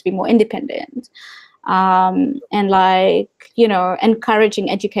daughter to be more independent, and like, you know, encouraging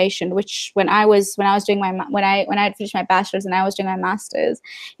education. Which when I had finished my bachelor's and I was doing my master's,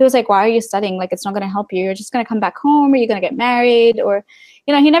 he was like, "Why are you studying? Like, it's not going to help you. You're just going to come back home, or you're going to get married." Or,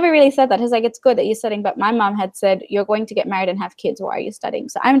 you know, he never really said that. He's like, "It's good that you're studying," but my mom had said, "You're going to get married and have kids. Why are you studying?"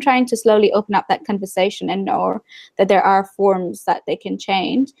 So I'm trying to slowly open up that conversation and know that there are forms that they can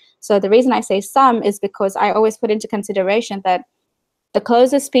change. So the reason I say some is because I always put into consideration that the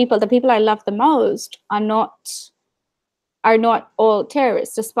closest people, the people I love the most, are not all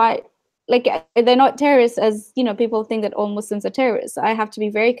terrorists, despite, like, they're not terrorists as, you know, people think that all Muslims are terrorists. I have to be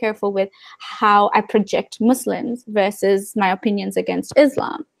very careful with how I project Muslims versus my opinions against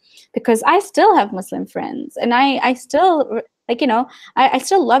Islam, because I still have Muslim friends, and I still, like, you know, I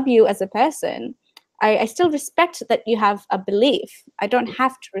still love you as a person. I still respect that you have a belief. I don't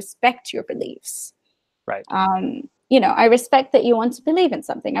have to respect your beliefs. Right. You know, I respect that you want to believe in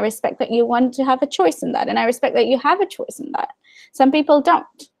something. I respect that you want to have a choice in that. And I respect that you have a choice in that. Some people don't,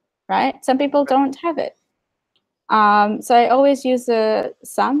 right? Some people don't have it. So I always use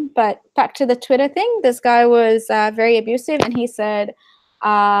some, but back to the Twitter thing, this guy was very abusive, and he said,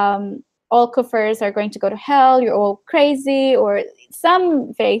 all kuffars are going to go to hell, you're all crazy, or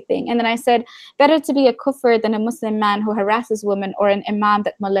some vague thing. And then I said, better to be a kuffar than a Muslim man who harasses women, or an imam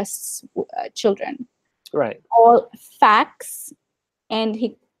that molests children. Right. All facts. And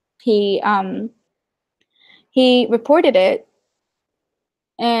he reported it,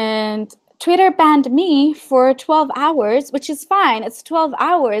 and Twitter banned me for 12 hours, which is fine. It's 12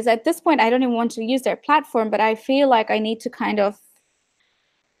 hours. At this point, I don't even want to use their platform, but I feel like I need to kind of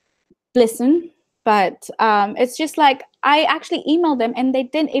listen. But it's just like, I actually emailed them and they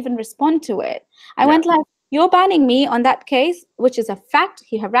didn't even respond to it. I went like, you're banning me on that case, which is a fact.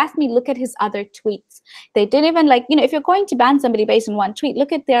 He harassed me. Look at his other tweets. They didn't even, like, you know, if you're going to ban somebody based on one tweet,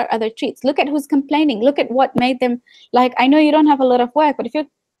 look at their other tweets. Look at who's complaining. Look at what made them, like, I know you don't have a lot of work, but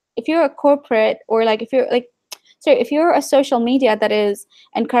if you're a corporate, or like if you're a social media that is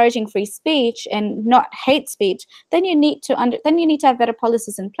encouraging free speech and not hate speech, then you need to have better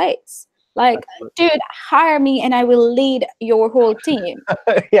policies in place. Like, dude, hire me and I will lead your whole team.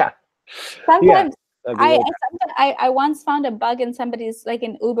 Yeah. Sometimes I once found a bug in somebody's, like,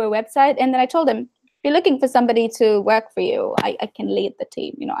 an Uber website, and then I told them, if you're looking for somebody to work for you, I can lead the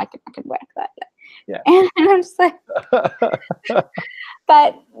team. You know, I can work that. Yeah. And I'm just like,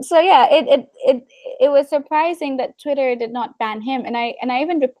 but so yeah, it was surprising that Twitter did not ban him, and I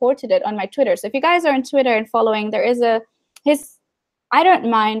even reported it on my Twitter. So if you guys are on Twitter and following, there is I don't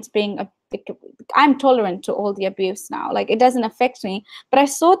mind being I'm tolerant to all the abuse now. Like, it doesn't affect me. But I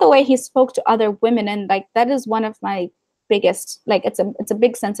saw the way he spoke to other women, and like, that is one of my biggest, like, it's a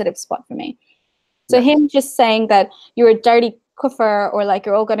big sensitive spot for me. So him just saying that you're a dirty kuffar, or like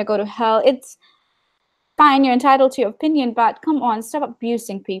you're all gonna go to hell, it's fine, you're entitled to your opinion, but come on, stop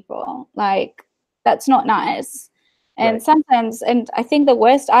abusing people. Like, that's not nice. And sometimes, and I think the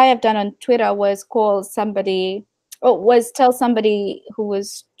worst I have done on Twitter was tell somebody who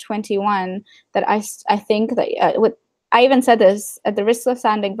was 21 that I think that I even said this at the risk of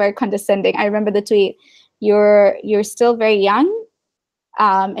sounding very condescending. I remember the tweet, you're still very young,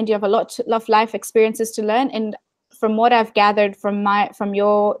 and you have a lot of life experiences to learn, and from what I've gathered from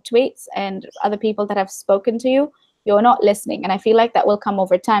your tweets and other people that have spoken to you, you're not listening. And I feel like that will come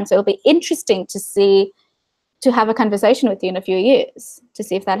over time. So it'll be interesting to have a conversation with you in a few years to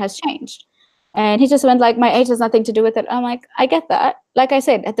see if that has changed. And he just went like, my age has nothing to do with it. I'm like, I get that. Like I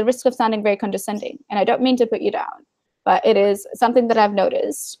said, at the risk of sounding very condescending, and I don't mean to put you down, but it is something that I've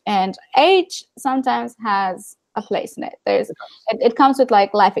noticed. And age sometimes has a place in it. It comes with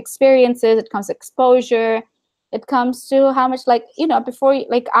like life experiences. It comes with exposure. It comes to how much, like, you know,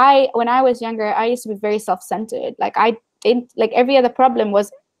 when I was younger, I used to be very self-centered. Like, I didn't, like, every other problem in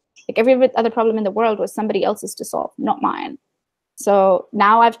the world was somebody else's to solve, not mine. So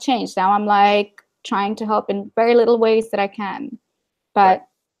now I've changed. Now I'm like trying to help in very little ways that I can. But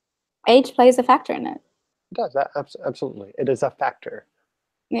age plays a factor in it. It does. Absolutely. It is a factor.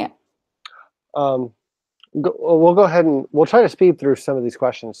 Yeah. We'll go ahead and we'll try to speed through some of these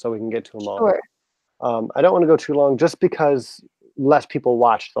questions so we can get to them all. Sure. I don't want to go too long, just because less people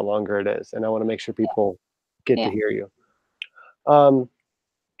watch, the longer it is. And I want to make sure people get to hear you.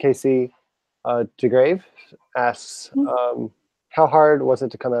 Casey DeGrave asks, how hard was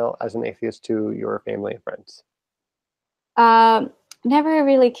it to come out as an atheist to your family and friends? Never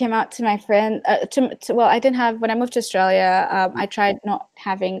really came out to my friend. Well, I didn't have, when I moved to Australia, I tried not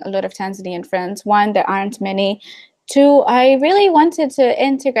having a lot of Tanzanian friends. One, there aren't many. Two, I really wanted to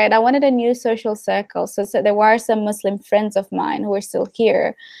integrate. I wanted a new social circle. So there were some Muslim friends of mine who are still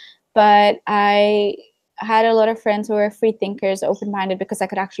here, but I had a lot of friends who were free thinkers, open-minded, because I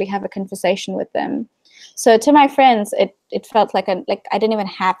could actually have a conversation with them. So to my friends, it felt like I didn't even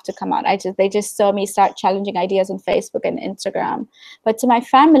have to come out. They just saw me start challenging ideas on Facebook and Instagram. But to my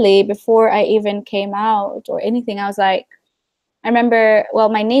family, before I even came out or anything, I was like, I remember, well,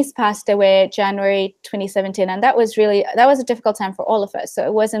 my niece passed away January 2017, and that was a difficult time for all of us. So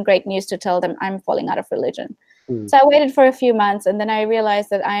it wasn't great news to tell them I'm falling out of religion. So I waited for a few months, and then I realized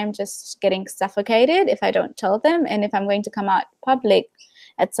that I am just getting suffocated if I don't tell them. And if I'm going to come out public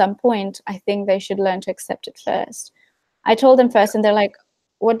at some point, I think they should learn to accept it first. I told them first, and they're like,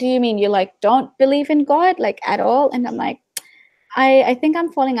 what do you mean? You like don't believe in God, like, at all? And I'm like, I think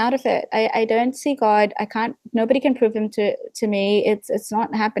I'm falling out of it. I don't see God. I can't. Nobody can prove him to me. It's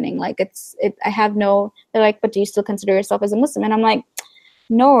not happening. Like I have no. They're like, but do you still consider yourself as a Muslim? And I'm like,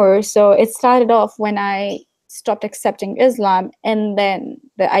 no. So it started off when I stopped accepting Islam, and then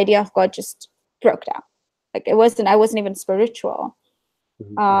the idea of God just broke down. Like I wasn't even spiritual.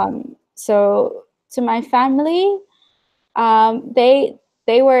 So to my family, they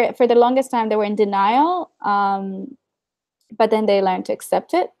were, for the longest time they were in denial. But then they learned to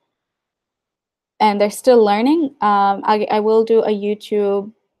accept it, and they're still learning. I will do a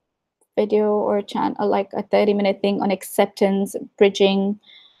YouTube video or channel, like a 30-minute thing on acceptance, bridging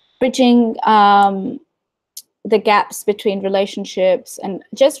the gaps between relationships, and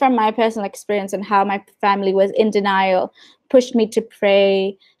just from my personal experience and how my family was in denial, pushed me to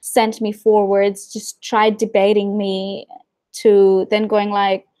pray, sent me forwards, just tried debating me, to then going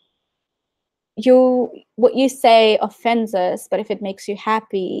like, what you say offends us, but if it makes you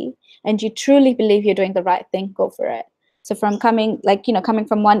happy and you truly believe you're doing the right thing, go for it. So from coming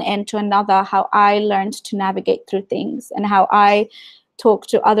from one end to another, how I learned to navigate through things, and how I talk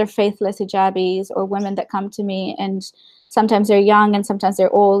to other faithless hijabis or women that come to me, and sometimes they're young and sometimes they're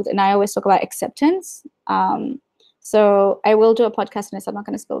old, and I always talk about acceptance. So I will do a podcast on this. I'm not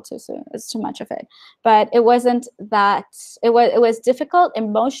going to spill it's too much of it, but it wasn't that it was difficult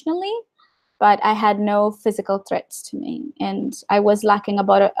emotionally, but I had no physical threats to me, and I was lacking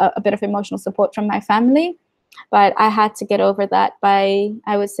about a bit of emotional support from my family. But I had to get over that by,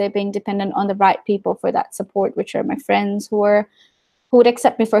 I would say, being dependent on the right people for that support, which are my friends who would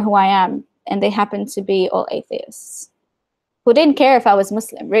accept me for who I am, and they happened to be all atheists, who didn't care if I was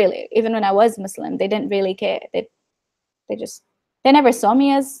Muslim, really. Even when I was Muslim, they didn't really care. They never saw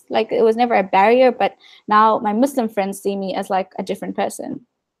me as, like, it was never a barrier. But now my Muslim friends see me as like a different person.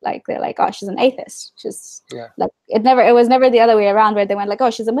 Like they're like, oh, she's an atheist. She's like, it was never the other way around, where they went like,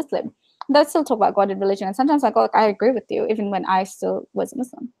 oh, she's a Muslim. They'll still talk about God and religion, and sometimes like, oh, I agree with you, even when I still was a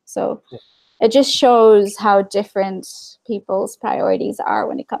Muslim. So it just shows how different people's priorities are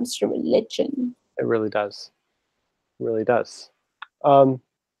when it comes to religion. It really does. It really does.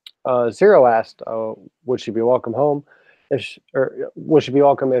 Zero asked, would she be welcome home or would she be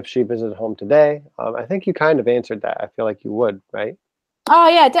welcome if she visited home today? I think you kind of answered that. I feel like you would, right? Oh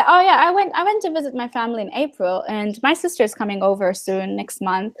yeah, I went to visit my family in April, and my sister's coming over soon next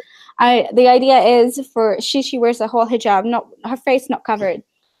month. The idea is for she wears a whole hijab, not her face not covered.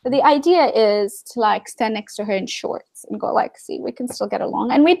 But the idea is to like stand next to her in shorts and go like, see, we can still get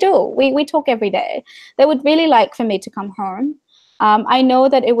along, and we do. We talk every day. They would really like for me to come home. I know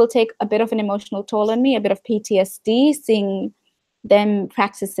that it will take a bit of an emotional toll on me, a bit of PTSD, seeing them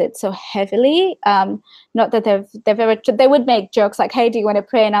practice it so heavily. Not that they would make jokes like, hey, do you want to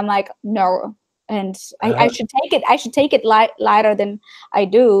pray? And I'm like, no. And I should take it lighter than I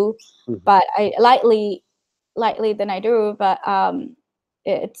do, but I lightly than I do. But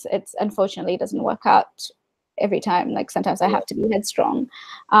it's unfortunately, it doesn't work out every time. Like sometimes I have to be headstrong.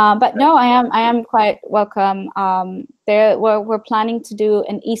 But no, I am quite welcome. We're planning to do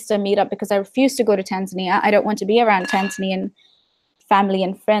an Easter meetup because I refuse to go to Tanzania. I don't want to be around Tanzanian family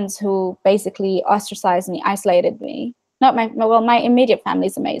and friends who basically ostracized me, isolated me. Not my immediate family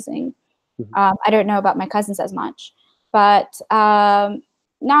is amazing. I don't know about my cousins as much, but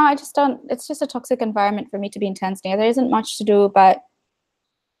no, I just don't. It's just a toxic environment for me to be in Tanzania. There isn't much to do, but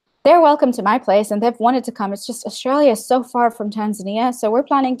they're welcome to my place and they've wanted to come. It's just Australia is so far from Tanzania, so we're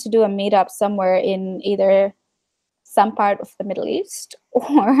planning to do a meetup somewhere in either some part of the Middle East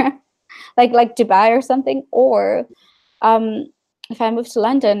or like Dubai or something, or if I move to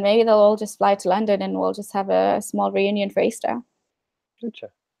London, maybe they'll all just fly to London and we'll just have a small reunion for Easter. Gotcha.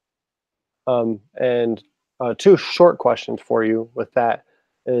 And two short questions for you with that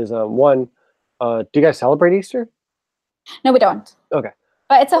is, one, do you guys celebrate Easter? No, we don't. Okay.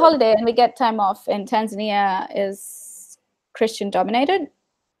 But it's a holiday and we get time off, and Tanzania is Christian dominated,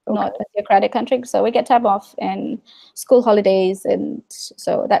 not a theocratic country. So we get time off and school holidays, and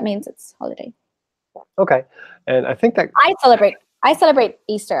so that means it's holiday. Okay. And I think that I celebrate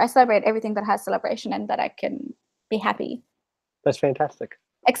Easter. I celebrate everything that has celebration and that I can be happy. That's fantastic.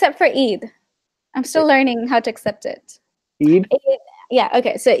 Except for Eid. I'm still learning how to accept it. Eid? Yeah,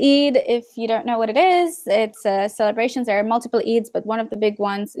 okay. So Eid, if you don't know what it is, it's celebrations. There are multiple Eids, but one of the big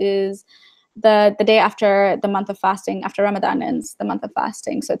ones is the day after the month of fasting, after Ramadan ends, the month of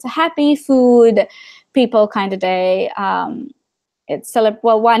fasting. So it's a happy food, people kind of day. It's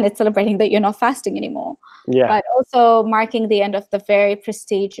celebrating that you're not fasting anymore. Yeah. But also marking the end of the very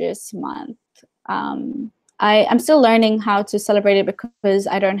prestigious month. I'm still learning how to celebrate it because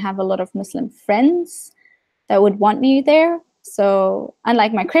I don't have a lot of Muslim friends that would want me there. So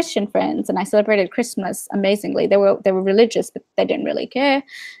unlike my Christian friends, and I celebrated Christmas amazingly. They were religious, but they didn't really care.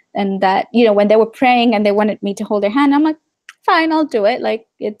 And that, you know, when they were praying and they wanted me to hold their hand, I'm like, fine, I'll do it. Like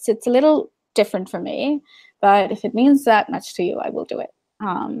it's a little different for me, but if it means that much to you, I will do it.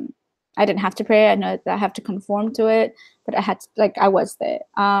 I didn't have to pray. I know that I have to conform to it, but I had to, like, I was there.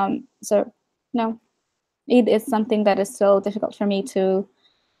 So no, Eid is something that is so difficult for me to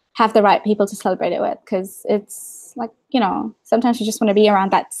have the right people to celebrate it with, because it's like, you know, sometimes you just want to be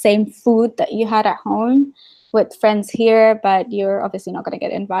around that same food that you had at home with friends here, but you're obviously not going to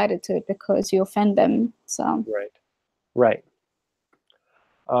get invited to it because you offend them. So right.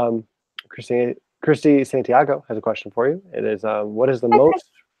 Christy Santiago has a question for you. It is, what is the most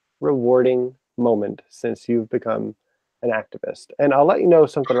rewarding moment since you've become an activist? And I'll let you know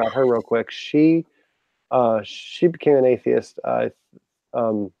something about her real quick. She became an atheist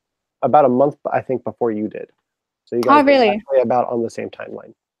about a month, I think, before you did. So you guys really? are actually about on the same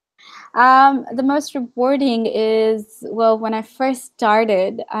timeline. The most rewarding is, well, when I first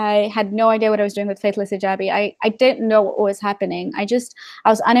started, I had no idea what I was doing with Faithless Hijabi. I didn't know what was happening. I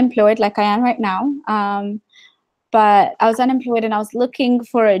was unemployed like I am right now. But I was unemployed and I was looking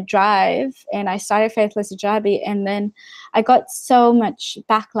for a drive, and I started Faithless Hijabi, and then I got so much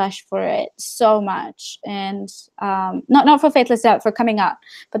backlash for it, so much. And not for Faithless Hijabi, for coming out.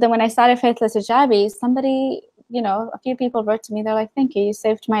 But then when I started Faithless Hijabi, somebody, you know, a few people wrote to me. They're like, thank you, you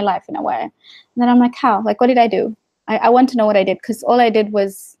saved my life in a way. And then I'm like, how? Like, what did I do? I want to know what I did, because all I did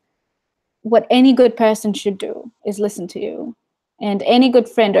was what any good person should do, is listen to you. And any good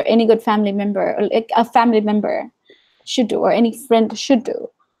friend or any good family member, or like a family member should do, or any friend should do.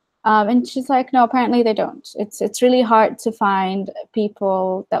 And she's like, no, apparently they don't. It's really hard to find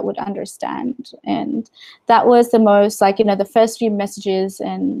people that would understand. And that was the most, like, you know, the first few messages.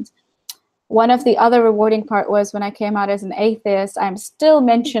 And one of the other rewarding part was when I came out as an atheist, I'm still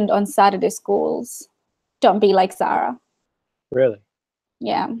mentioned on Saturday schools. Don't be like Zara. Really?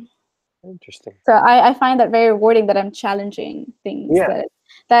 Yeah. Interesting. So I find that very rewarding, that I'm challenging things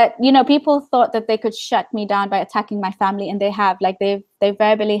that, you know, people thought that they could shut me down by attacking my family, and they have. Like, they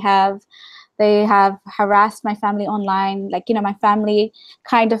verbally have, they have harassed my family online. Like, you know, my family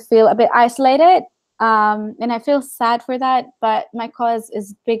kind of feel a bit isolated, and I feel sad for that, but my cause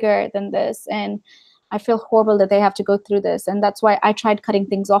is bigger than this, and I feel horrible that they have to go through this. And that's why I tried cutting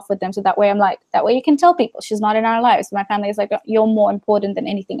things off with them, so that way I'm like, that way you can tell people she's not in our lives. My family is like, you're more important than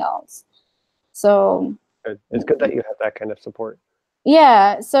anything else. So it's good that you have that kind of support.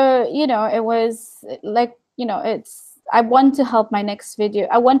 Yeah, so, you know, it was like, you know, I want to help my next video.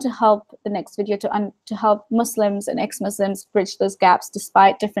 I want to help the next video to help Muslims and ex-Muslims bridge those gaps,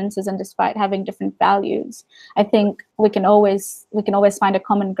 despite differences and despite having different values. I think we can always find a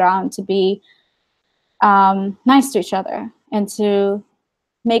common ground to be nice to each other and to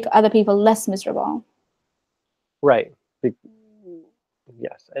make other people less miserable. Right.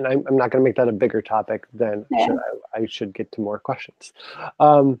 Yes, and I'm not going to make that a bigger topic than I should get to more questions.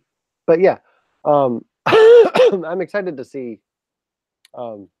 But yeah, I'm excited to see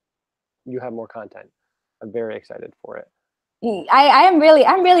you have more content. I'm very excited for it. I'm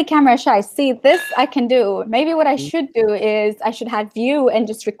really camera shy. See, this I can do. Maybe what I should do is I should have you and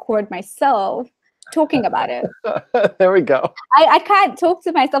just record myself talking about it. There we go. I can't talk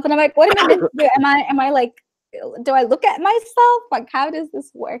to myself, and I'm like, what am I meant to do? Am I like, do I look at myself? Like, how does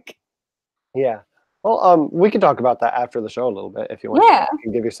this work? Yeah. Well, we can talk about that after the show a little bit if you want. Yeah. I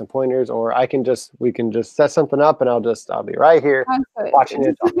can give you some pointers, or we can just set something up, and I'll be right here watching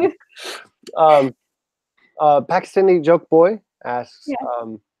it. Pakistani Joke Boy asks,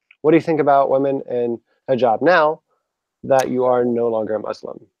 what do you think about women in hijab now that you are no longer a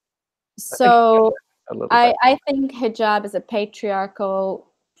Muslim? So I think hijab is a patriarchal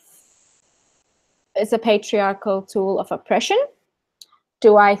tool of oppression.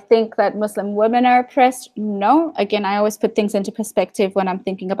 Do I think that Muslim women are oppressed? No. Again, I always put things into perspective when I'm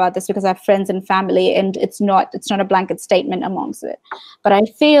thinking about this, because I have friends and family, and it's not a blanket statement amongst it. But I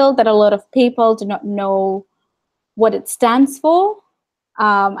feel that a lot of people do not know what it stands for.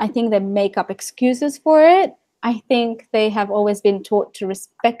 I think they make up excuses for it. I think they have always been taught to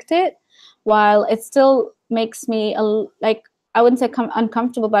respect it, while it still makes me like, I wouldn't say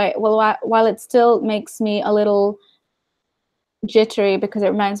uncomfortable, but while it still makes me a little jittery, because it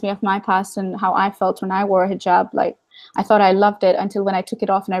reminds me of my past and how I felt when I wore a hijab. Like, I thought I loved it until when I took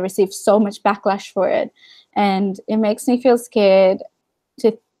it off, and I received so much backlash for it, and it makes me feel scared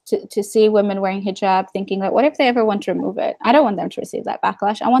to see women wearing hijab, thinking that, what if they ever want to remove it? I don't want them to receive that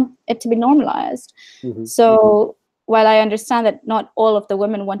backlash. I want it to be normalized. So while I understand that not all of the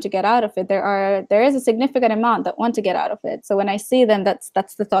women want to get out of it, there is a significant amount that want to get out of it. So when I see them, that's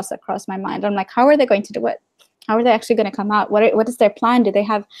the thoughts that cross my mind. I'm like, how are they going to do it? How are they actually going to come out? What is their plan? Do they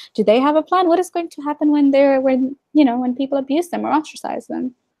have a plan? What is going to happen when people abuse them or ostracize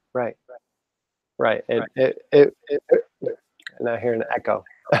them? Right. And I hear an echo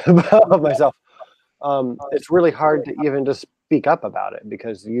of myself. It's really hard to even just speak up about it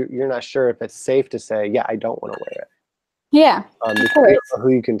because you're not sure if it's safe to say, yeah, I don't want to wear it. Yeah, of course. You don't know who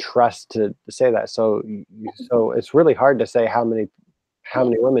you can trust to say that. So it's really hard to say how many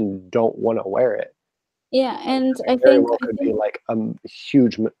women don't want to wear it. Yeah, and I think it could be like a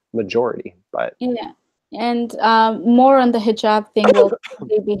huge majority, but yeah. And more on the hijab thing will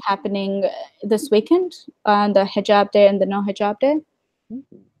probably be happening this weekend on the hijab day and the no hijab day.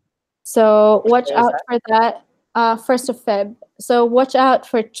 So watch out for that. 1st of Feb. So watch out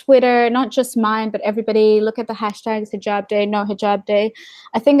for Twitter, not just mine, but everybody. Look at the hashtags hijab day, no hijab day.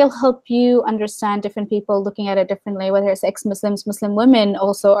 I think it'll help you understand different people looking at it differently, whether it's ex-Muslims, Muslim women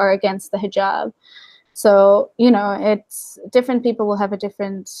also are against the hijab. So, it's different people will have a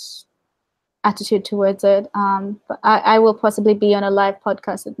different attitude towards it. But I will possibly be on a live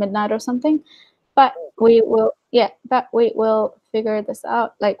podcast at midnight or something. But we will figure this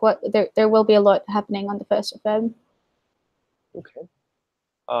out. Like there will be a lot happening on the 1st of Feb. Okay.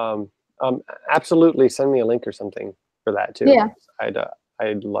 Absolutely send me a link or something for that too. Yeah.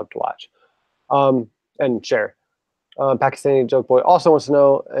 I'd love to watch. And share. Pakistani joke boy also wants to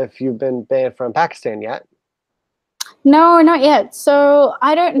know if you've been banned from Pakistan yet. No, not yet. So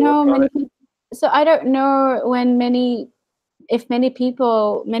I don't know many people. So I don't know if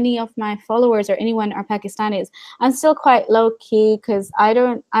many of my followers or anyone are Pakistanis. I'm still quite low key because I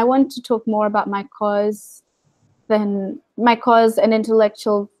want to talk more about my cause and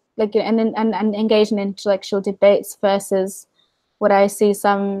intellectual, and engage in intellectual debates versus what I see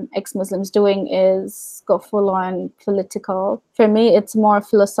some ex-Muslims doing is go full on political. For me, it's more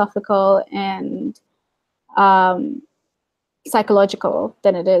philosophical and psychological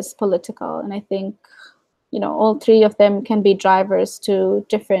than it is political. And I think, all three of them can be drivers to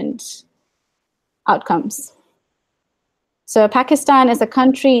different outcomes. So Pakistan as a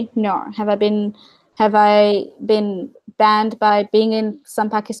country, no. Have I been banned by being in some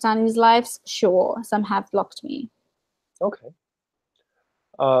Pakistanis' lives? Sure. Some have blocked me. Okay.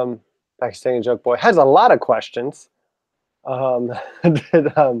 Pakistani joke boy has a lot of questions.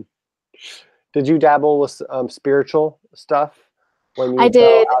 Did you dabble with spiritual stuff when you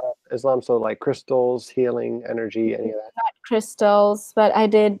fell out of Islam? So like crystals, healing, energy, any of that? Not crystals, but I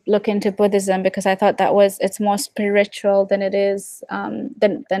did look into Buddhism because I thought it's more spiritual than it is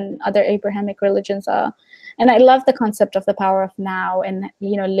than other Abrahamic religions are. And I love the concept of the power of now and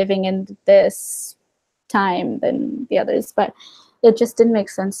living in this time than the others, but it just didn't make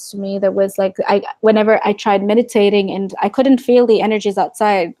sense to me. There was whenever I tried meditating and I couldn't feel the energies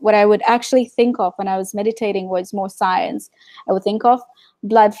outside, what I would actually think of when I was meditating was more science. I would think of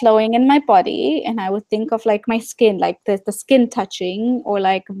blood flowing in my body, and I would think of my skin, the skin touching, or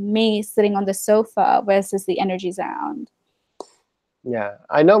me sitting on the sofa versus the energies around. Yeah,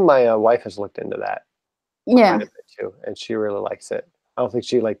 I know my wife has looked into that quite a bit too, and she really likes it. I don't think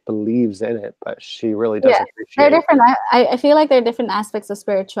she believes in it, but she really does appreciate they're different. I feel like there are different aspects of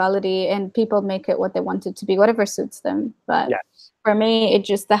spirituality, and people make it what they want it to be, whatever suits them. But for me, it's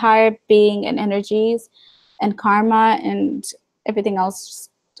just the higher being and energies and karma and everything else.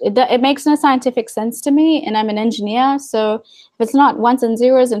 It makes no scientific sense to me, and I'm an engineer. So if it's not ones and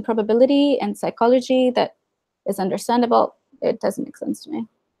zeros in probability and psychology that is understandable, it doesn't make sense to me.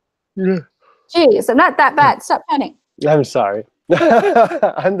 Yeah. Geez, I'm not that bad. Stop panic. I'm sorry.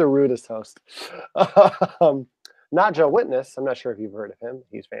 I'm the rudest host. Not Joe Witness. I'm not sure if you've heard of him.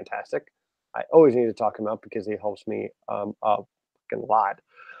 He's fantastic. I always need to talk him up because he helps me a fucking lot.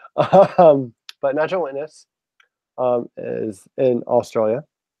 But Not Joe Witness is in Australia.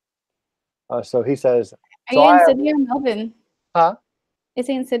 So he says. Are you in Sydney or Melbourne? Huh? Is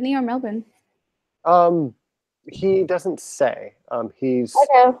he in Sydney or Melbourne? He doesn't say. He's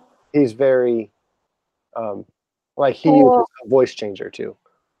very he uses a voice changer too.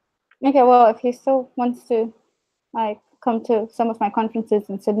 Okay, well, if he still wants to come to some of my conferences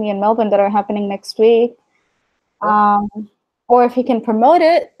in Sydney and Melbourne that are happening next week, or if he can promote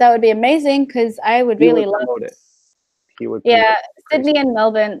it, that would be amazing because I would really love it. He would. Yeah, Sydney and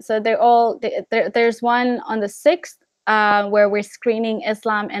Melbourne. So there's one on the 6th where we're screening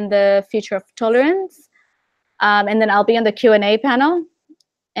Islam and the future of tolerance, and then I'll be on the Q&A panel.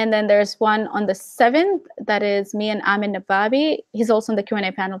 And then there's one on the 7th that is me and Amin Nababi. He's also on the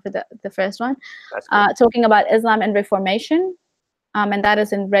Q&A panel for the first one, talking about Islam and Reformation. And that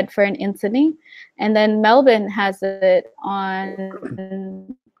is in Redfern in Sydney. And then Melbourne has it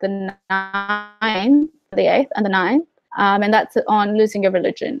on the 9th, the 8th and the 9th. And that's on losing your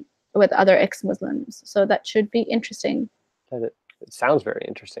religion with other ex-Muslims. So that should be interesting. It sounds very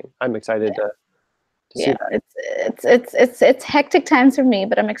interesting. I'm excited to see that. It's hectic times for me,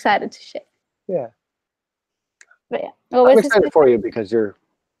 but I'm excited to share. Yeah. But yeah. I'm excited for you because you're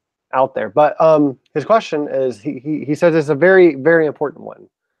out there. But his question is, he says it's a very, very important one.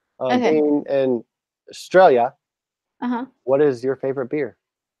 Being in Australia, what is your favorite beer?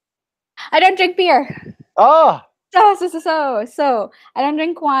 I don't drink beer. Oh. So I don't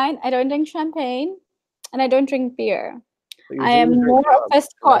drink wine, I don't drink champagne, and I don't drink beer. I am more of a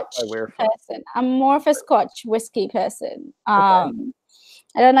Scotch person. I'm more of a Scotch whiskey person. I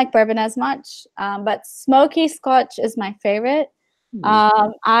don't like bourbon as much, but smoky Scotch is my favorite.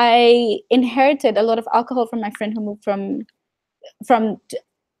 I inherited a lot of alcohol from my friend who moved from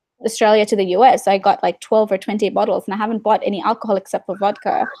Australia to the US. I got like 12 or 20 bottles, and I haven't bought any alcohol except for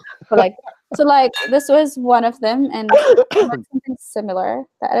vodka. But this was one of them, and something similar.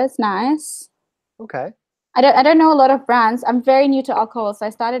 That is nice. Okay. I don't know a lot of brands. I'm very new to alcohol, so I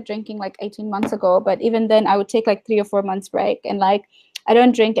started drinking like 18 months ago. But even then, I would take like 3 or 4 months break, and like I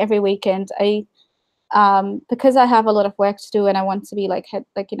don't drink every weekend. Because I have a lot of work to do, and I want to be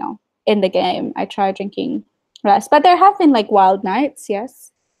in the game. I try drinking less, but there have been like wild nights.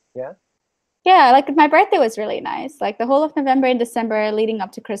 Yes. Yeah. Yeah, like my birthday was really nice. Like the whole of November and December leading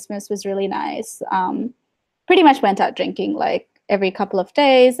up to Christmas was really nice. Pretty much went out drinking like every couple of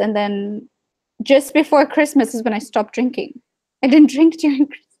days, and then just before Christmas is when I stopped drinking. I didn't drink during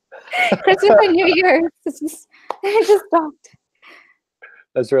Christmas and New Year. I just stopped.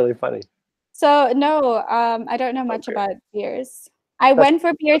 That's really funny. So no, I don't know much about beers. I went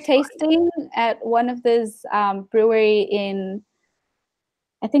for beer tasting at one of these brewery in,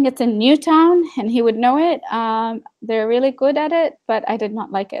 I think it's in Newtown, and he would know it. They're really good at it, but I did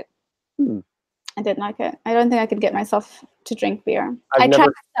not like it. I didn't like it. I don't think I could get myself to drink beer. I tried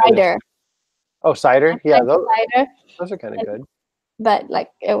cider. Oh, cider? Yeah, those are kind of good. But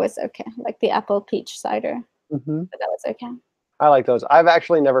like it was okay, like the apple peach cider. But that was okay. I like those. I've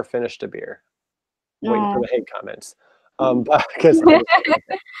actually never finished a beer. Waiting for the hate comments.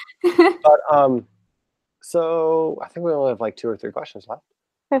 So I think we only have like 2 or 3 questions left.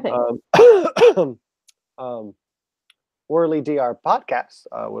 Perfect. Worley DR Podcast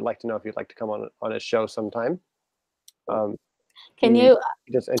would like to know if you'd like to come on a show sometime. Can you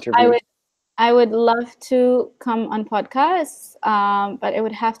just interview? I would love to come on podcasts, but it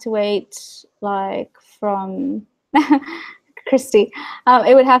would have to wait like from Christy.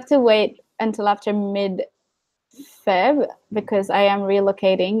 It would have to wait until after mid-Feb because I am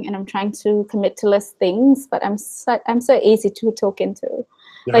relocating and I'm trying to commit to less things, but I'm so easy to talk into.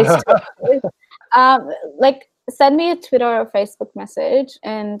 Like send me a Twitter or Facebook message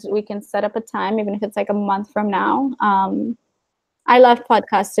and we can set up a time, even if it's like a month from now. I love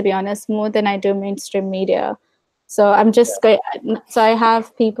podcasts, to be honest, more than I do mainstream media. So I'm just so I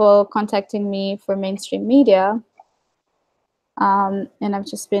have people contacting me for mainstream media, and I've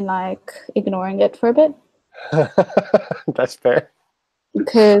just been like ignoring it for a bit. That's fair.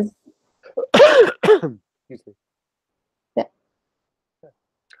 Because excuse me. Yeah.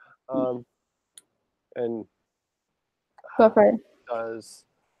 And go for it.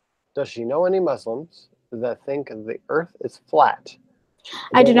 Does she know any Muslims that think the Earth is flat?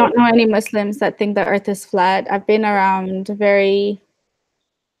 I do not know any Muslims that think the Earth is flat. I've been around very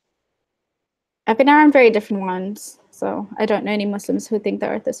different ones, so I don't know any Muslims who think the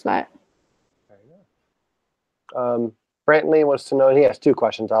Earth is flat. Brantley wants to know, and he has 2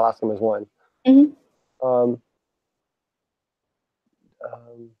 questions. I'll ask him as one.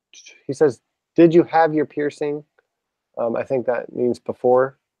 He says, "Did you have your piercing?" I think that means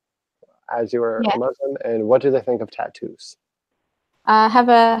before, as you were a Muslim. And what do they think of tattoos? I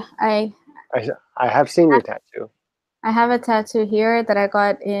have seen your tattoo. I have a tattoo here that I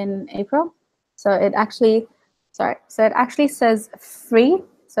got in April. So it actually says free.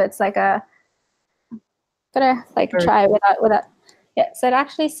 So it's like gotta like try without. Yeah. So it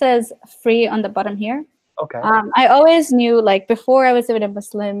actually says free on the bottom here. Okay. I always knew, like before I was even a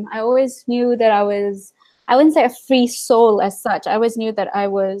Muslim, I always knew that I wouldn't say a free soul as such. I always knew that I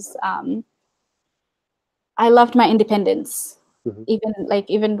was. I loved my independence.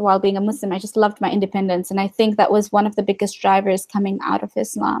 Even while being a Muslim, I just loved my independence, and I think that was one of the biggest drivers coming out of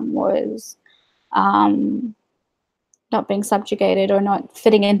Islam was not being subjugated or not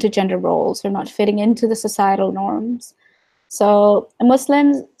fitting into gender roles or not fitting into the societal norms. So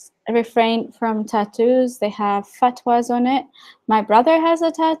Muslims refrain from tattoos. They have fatwas on it. My brother has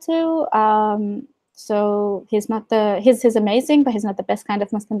a tattoo. So he's not he's amazing, but he's not the best kind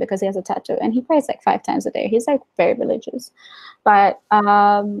of Muslim because he has a tattoo, and he prays like 5 times a day. He's like very religious. But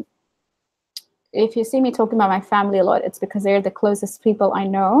if you see me talking about my family a lot, it's because they're the closest people I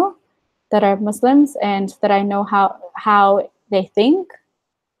know that are Muslims, and that I know how they think,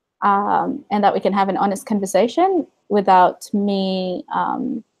 and that we can have an honest conversation without me.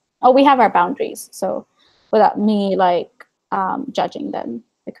 We have our boundaries, so without me like judging them,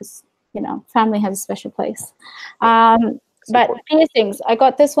 because family has a special place. But piercings, I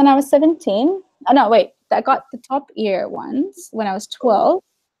got this when I was 17. Oh no, wait, I got the top ear ones when I was 12.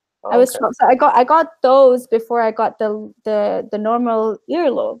 I was 12, so I got those before I got the normal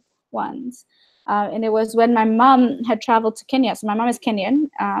earlobe ones, and it was when my mom had traveled to Kenya. So my mom is Kenyan.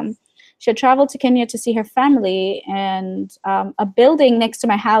 She had traveled to Kenya to see her family, and a building next to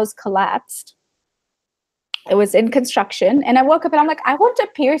my house collapsed. It was in construction, and I woke up and I'm like, I want a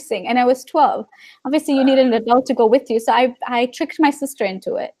piercing, and I was 12. Obviously, you need an adult to go with you, so I tricked my sister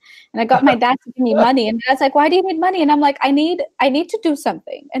into it, and I got my dad to give me money, and Dad's like, why do you need money? And I'm like, I need to do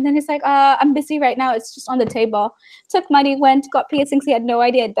something. And then he's like, I'm busy right now. It's just on the table. Took money, went, got piercings. He had no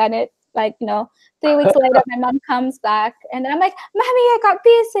idea I'd done it. Like 3 weeks later, my mom comes back, and I'm like, Mommy, I got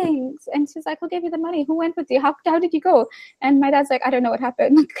piercings. And she's like, who gave you the money? Who went with you? How did you go? And my dad's like, I don't know what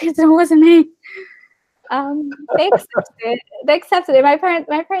happened. It wasn't me. They accepted it.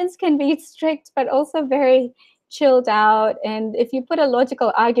 My parents can be strict, but also very chilled out. And if you put a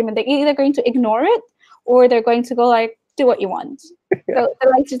logical argument, they're either going to ignore it or they're going to go like, do what you want. Yeah. So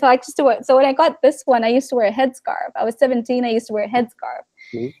they're like, just do it. So when I got this one, I used to wear a headscarf. I was 17. I used to wear a headscarf.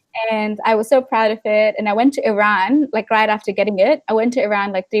 Mm-hmm. And I was so proud of it. And I went to Iran, like right after getting it. I went to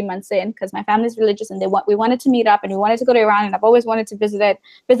Iran like 3 months in because my family's religious, and we wanted to meet up, and we wanted to go to Iran. And I've always wanted to visit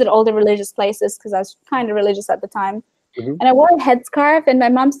all the religious places because I was kind of religious at the time. Mm-hmm. And I wore a headscarf, and my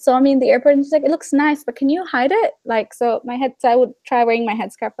mom saw me in the airport, and she's like, "It looks nice, but can you hide it?" Like, so I would try wearing my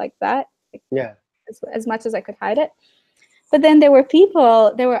headscarf like that. Like, yeah. As much as I could hide it. But then there were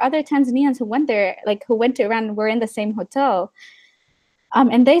other Tanzanians who went there, like who went to Iran and were in the same hotel.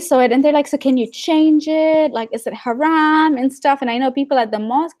 And they saw it, and they're like, so can you change it? Like, is it haram and stuff? And I know people at the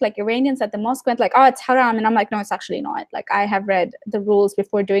mosque, like Iranians at the mosque, went like, oh, it's haram. And I'm like, no, it's actually not. Like, I have read the rules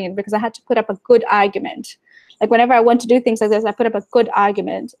before doing it because I had to put up a good argument. Like, whenever I want to do things like this, I put up a good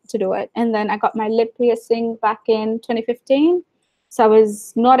argument to do it. And then I got my lip piercing back in 2015. So I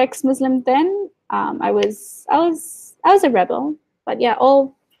was not ex-Muslim then. I was a rebel. But yeah,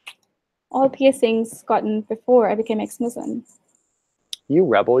 all piercings gotten before I became ex-Muslim. You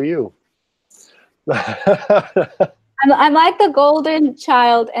rebel, you. I'm like the golden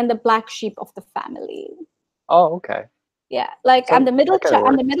child and the black sheep of the family. Oh, okay. Yeah, like I'm the middle child.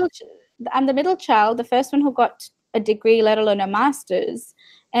 I'm the middle child, the first one who got a degree, let alone a master's,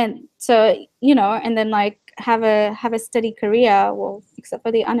 and so and then like have a steady career. Well, except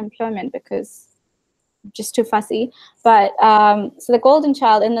for the unemployment because I'm just too fussy. But so the golden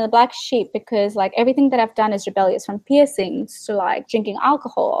child and the black sheep because like everything that I've done is rebellious, from piercings to like drinking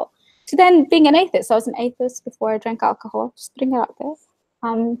alcohol to then being an atheist. So I was an atheist before I drank alcohol. Just putting it out there.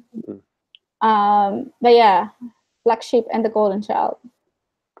 But yeah, black sheep and the golden child.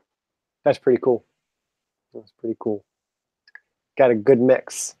 That's pretty cool. That's pretty cool. Got a good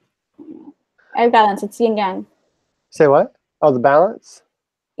mix. I balance. It's yin yang. Say what? Oh, the balance?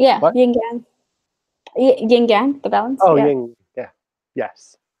 Yeah, what? Yin yang. Yin yang, the balance. Oh, yeah. Yin. Yeah.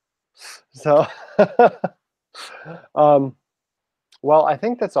 Yes. So, well, I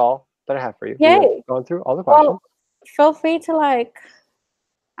think that's all that I have for you. Yay. Going through all the questions. Well, feel free to like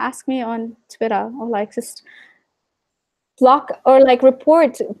ask me on Twitter or like just block or like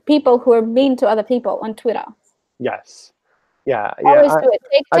report people who are mean to other people on Twitter. Yes. Yeah. Always do it.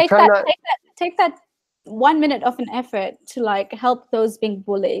 Take that 1 minute of an effort to like help those being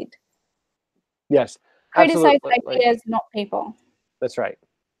bullied. Yes. Criticize ideas, not people. That's right.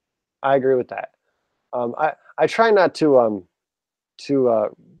 I agree with that. I try not to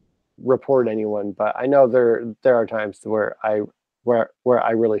report anyone, but I know there are times where I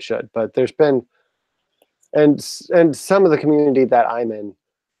really should. But there's been and some of the community that I'm in,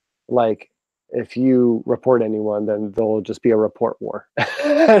 like if you report anyone, then there'll just be a report war.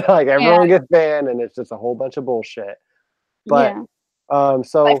 Like everyone gets banned, and it's just a whole bunch of bullshit. But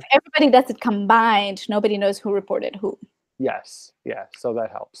so if everybody does it combined, nobody knows who reported who. Yes, yeah. So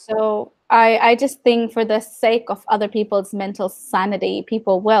that helps. So I just think for the sake of other people's mental sanity,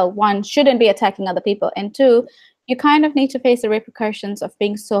 people, well, one, shouldn't be attacking other people, and two, you kind of need to face the repercussions of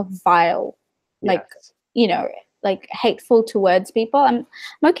being so vile, like, Yes. you know, like hateful towards people. I'm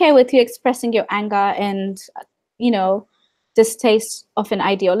okay with you expressing your anger and, you know, distaste of an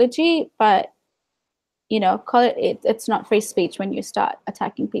ideology, but, you know, call it's not free speech when you start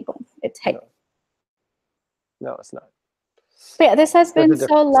attacking people. It's hate. No, it's not. But yeah, this has There's been a so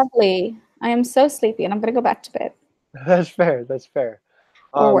difference. lovely. I am so sleepy and I'm gonna go back to bed That's fair. That's fair.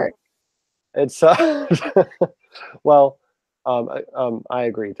 or work. It's well, I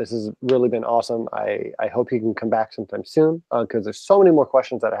agree. This has really been awesome. I hope you can come back sometime soon because there's so many more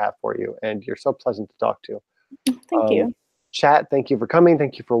questions that I have for you, and you're so pleasant to talk to. Thank you. Chat, thank you for coming.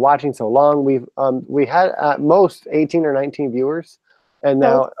 Thank you for watching so long. We had at most 18 or 19 viewers, and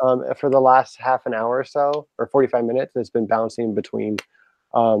now for the last half an hour or so, or 45 minutes, it's been bouncing between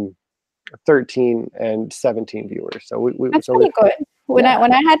 13 and 17 viewers. So That's pretty good. When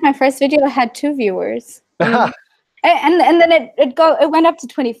I had my first video, I had 2 viewers. And then it went up to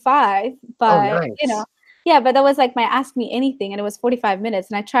 25, but nice. you know, yeah, but that was like my Ask Me Anything, and it was 45 minutes,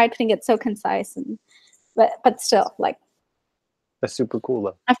 and I tried putting it so concise, and but still, like, that's super cool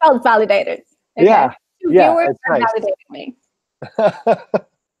though. I felt validated. Okay? Yeah, Viewers it's nice. validated me.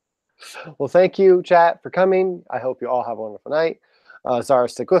 Well, thank you, chat, for coming. I hope you all have a wonderful night. Zara,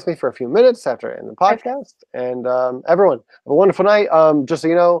 stick with me for a few minutes after I end the podcast, and everyone have a wonderful night. Just so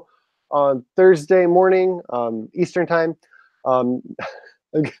you know, on Thursday morning, Eastern time, I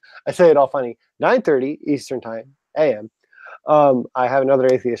say it all funny, 9:30 Eastern time, a.m. I have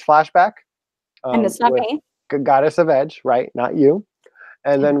another Atheist Flashback. And it's not me. Goddess of Edge, right? Not you.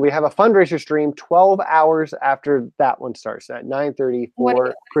 And then we have a fundraiser stream 12 hours after that one starts at 9:30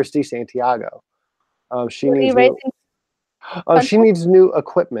 for Christy Santiago. She needs new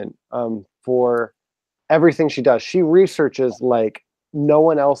equipment for everything she does. She researches like no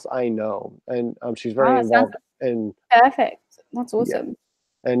one else I know, and she's very involved in. Perfect. That's awesome. Yeah.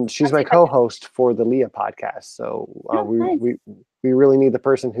 And she's my co-host for the Leah podcast. So we really need the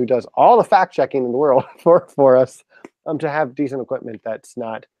person who does all the fact checking in the world for us to have decent equipment that's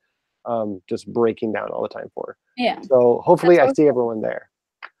not just breaking down all the time for her. Yeah. So hopefully I see everyone there.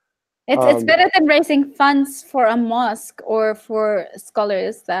 It's better than raising funds for a mosque or for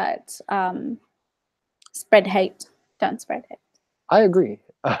scholars that spread hate. Don't spread hate. I agree.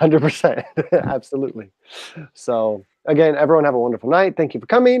 100%. Absolutely. So again, everyone have a wonderful night. Thank you for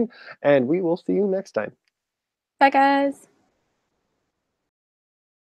coming, and we will see you next time. Bye, guys.